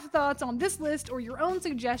have thoughts on this list or your own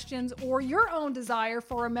suggestions or your own desire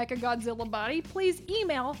for a Mechagodzilla body, please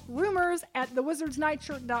email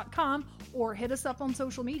rumors@thewizardsnightshirt.com or hit us up on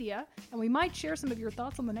social media, and we might share some of your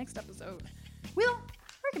thoughts on the next episode. Will,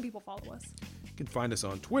 where can people follow us? You can find us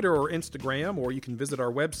on Twitter or Instagram, or you can visit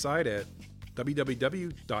our website at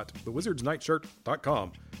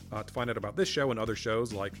www.thewizardsnightshirt.com to find out about this show and other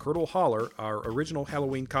shows like Curdle Holler, our original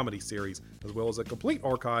Halloween comedy series, as well as a complete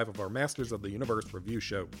archive of our Masters of the Universe review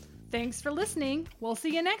show. Thanks for listening. We'll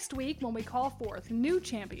see you next week when we call forth new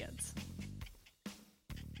champions.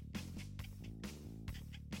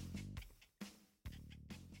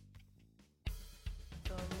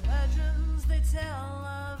 The legends they tell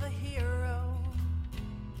us